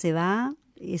personal se va,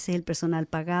 ese es el personal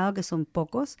pagado, que son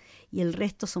pocos, y el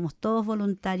resto somos todos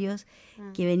voluntarios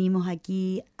que venimos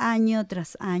aquí año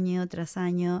tras año tras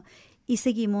año y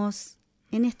seguimos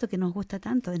en esto que nos gusta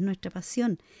tanto, es nuestra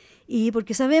pasión. Y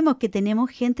porque sabemos que tenemos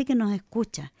gente que nos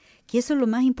escucha, que eso es lo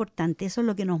más importante, eso es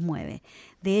lo que nos mueve.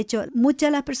 De hecho, muchas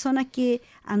de las personas que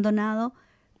han donado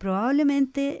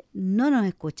probablemente no nos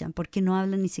escuchan porque no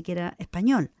hablan ni siquiera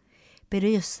español, pero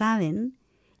ellos saben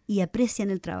y aprecian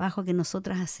el trabajo que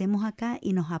nosotras hacemos acá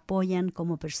y nos apoyan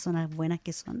como personas buenas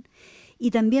que son.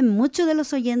 Y también muchos de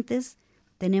los oyentes,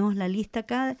 tenemos la lista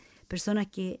acá, personas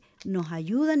que nos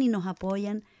ayudan y nos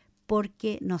apoyan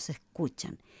porque nos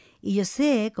escuchan. Y yo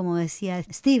sé, como decía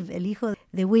Steve, el hijo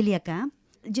de Willy acá,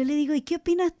 yo le digo, ¿y qué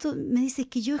opinas tú? Me dice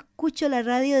que yo escucho la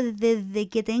radio desde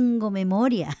que tengo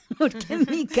memoria, porque en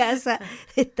mi casa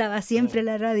estaba siempre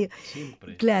la radio.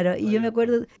 Siempre. Claro, y yo me Radio.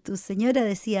 acuerdo, tu señora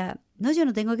decía, no, yo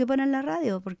no tengo que poner la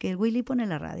radio, porque el Willy pone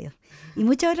la radio. Y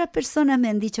muchas otras personas me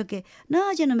han dicho que, no,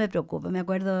 yo no me preocupo. Me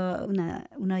acuerdo una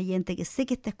oyente que sé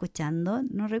que está escuchando,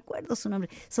 no recuerdo su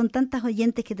nombre. Son tantas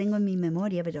oyentes que tengo en mi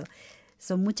memoria, pero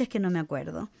son muchas que no me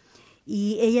acuerdo.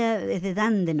 Y ella es de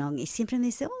Dandenong y siempre me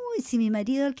dice, uy, si mi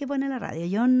marido es el que pone la radio.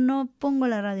 Yo no pongo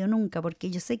la radio nunca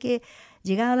porque yo sé que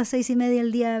llegado a las 6:30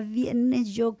 el día viernes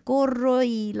yo corro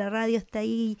y la radio está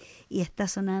ahí y está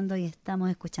sonando y estamos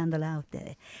escuchándola a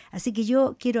ustedes. Así que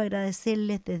yo quiero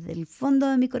agradecerles desde el fondo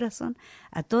de mi corazón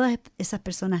a todas esas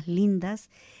personas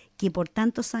lindas que por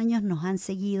tantos años nos han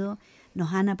seguido,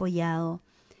 nos han apoyado,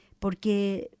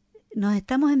 porque nos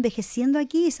estamos envejeciendo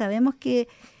aquí y sabemos que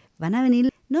van a venir.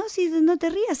 No, si no te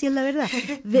rías, si es la verdad.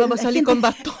 Vamos a La salir gente- con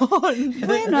bastón.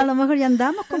 Bueno, a lo mejor ya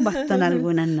andamos con bastón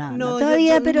algunas, no No,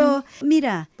 todavía, yo- pero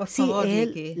mira, Por sí, favor,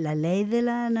 es Vicky. la ley de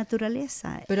la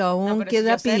naturaleza. Pero aún No, pero queda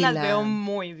yo a ustedes pila. las veo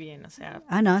muy bien, o sea,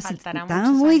 Ah, no, sí, faltará estamos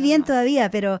muchos muy años bien más. todavía,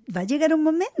 pero va a llegar un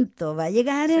momento, va a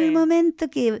llegar Sí. el momento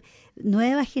que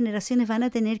nuevas generaciones van a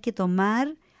tener que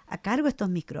tomar a cargo estos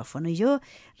micrófonos. Y yo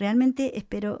realmente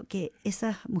espero que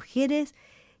esas mujeres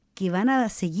que van a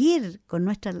seguir con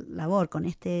nuestra labor, con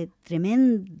esta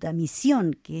tremenda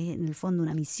misión, que es en el fondo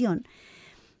una misión,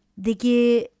 de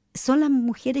que son las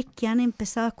mujeres que han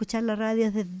empezado a escuchar la radio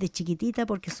desde chiquitita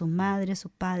porque sus madres,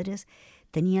 sus padres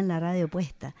tenían la radio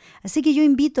puesta. Así que yo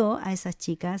invito a esas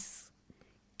chicas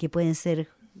que pueden ser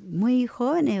muy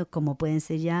jóvenes, como pueden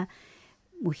ser ya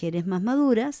mujeres más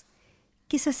maduras,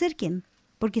 que se acerquen,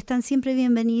 porque están siempre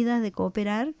bienvenidas de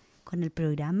cooperar con el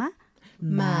programa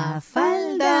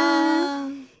Mafalda.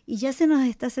 Y ya se nos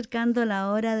está acercando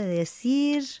la hora de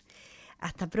decir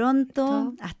hasta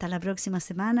pronto, hasta la próxima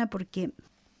semana, porque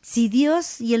si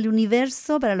Dios y el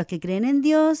universo, para los que creen en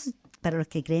Dios, para los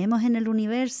que creemos en el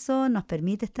universo, nos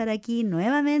permite estar aquí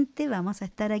nuevamente, vamos a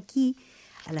estar aquí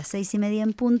a las 6:30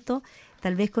 en punto,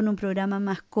 tal vez con un programa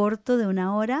más corto de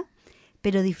 1 hora,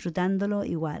 pero disfrutándolo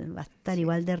igual, va a estar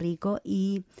igual de rico.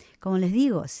 Y como les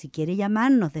digo, si quiere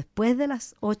llamarnos después de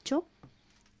las 8,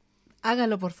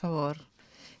 Hágalo, por favor.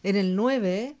 En el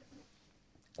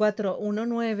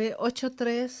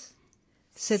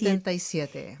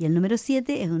 9-419-8377. y el número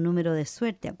 7 es un número de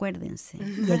suerte, acuérdense.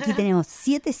 Y aquí tenemos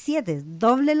 7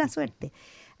 doble la suerte.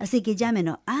 Así que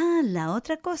llámenos. Ah, la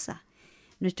otra cosa.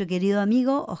 Nuestro querido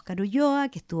amigo Oscar Ulloa,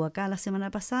 que estuvo acá la semana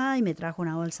pasada y me trajo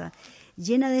una bolsa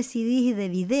llena de CDs y de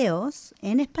videos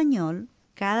en español.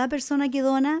 Cada persona que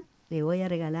dona le voy a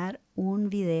regalar un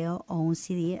video o un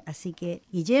CD. Así que,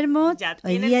 Guillermo, Ya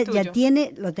hoy tiene día el tuyo. ya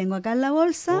tiene, lo tengo acá en la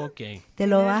bolsa. Ok. Te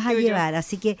lo Tiene el vas a tuyo. llevar.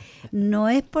 Así que no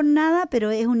es por nada,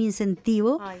 pero es un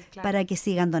incentivo Ay, claro. para que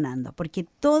sigan donando. Porque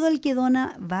todo el que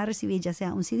dona va a recibir ya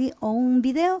sea un CD o un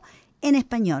video en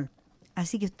español.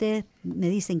 Así que ustedes me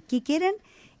dicen qué quieren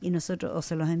y nosotros o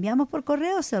se los enviamos por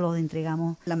correo o se los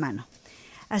entregamos la mano.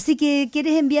 Así que,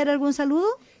 ¿quieres enviar algún saludo?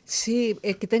 Sí,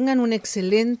 que tengan un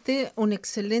excelente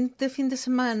fin de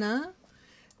semana.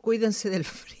 Cuídense del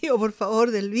frío, por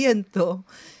favor, del viento.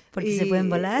 Porque se pueden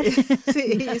volar. Sí,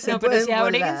 se No, pero pueden sí volar.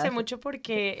 abríguense mucho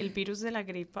porque el virus de la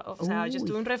gripa, o sea, yo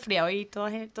estuve un resfriado y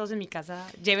todos en mi casa,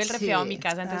 lleve el resfriado a mi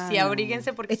casa, entonces sí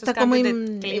abríguense porque estos cambios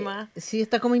de clima. Sí,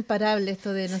 está como imparable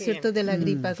esto de, ¿no es Sí. cierto?, de la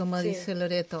gripa, como Sí. dice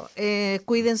Loreto.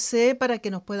 Cuídense para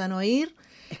que nos puedan oír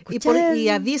Escuchar. y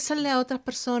avísenle a otras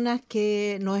personas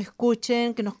que nos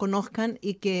escuchen, que nos conozcan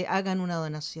y que hagan una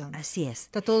donación. Así es.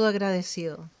 Está todo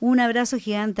agradecido. Un abrazo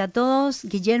gigante a todos.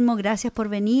 Guillermo, gracias por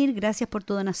venir, gracias por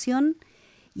tu donación.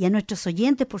 Y a nuestros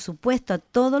oyentes, por supuesto, a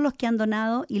todos los que han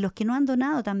donado y los que no han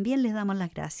donado también les damos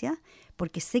las gracias,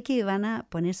 porque sé que van a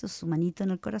ponerse su manito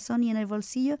en el corazón y en el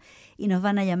bolsillo y nos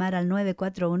van a llamar al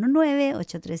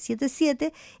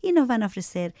 9419-8377 y nos van a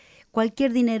ofrecer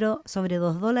cualquier dinero sobre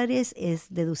 $2 es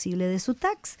deducible de su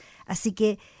tax. Así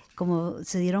que, como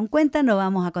se dieron cuenta, no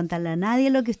vamos a contarle a nadie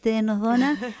lo que ustedes nos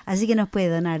donan, así que nos puede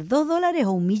donar $2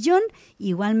 o $1.000.000,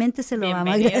 igualmente se lo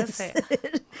vamos a Bienvenidos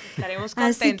agradecer. Estaremos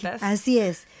Así, contentas. así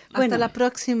es. Hasta la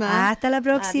próxima. Hasta la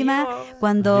próxima, Adiós.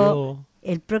 cuando Adiós.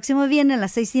 el próximo viernes a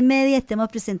las 6:30 estemos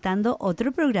presentando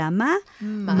otro programa,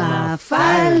 Mafalda.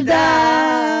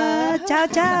 Mafalda. Chao,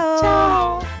 chao.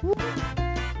 Chao.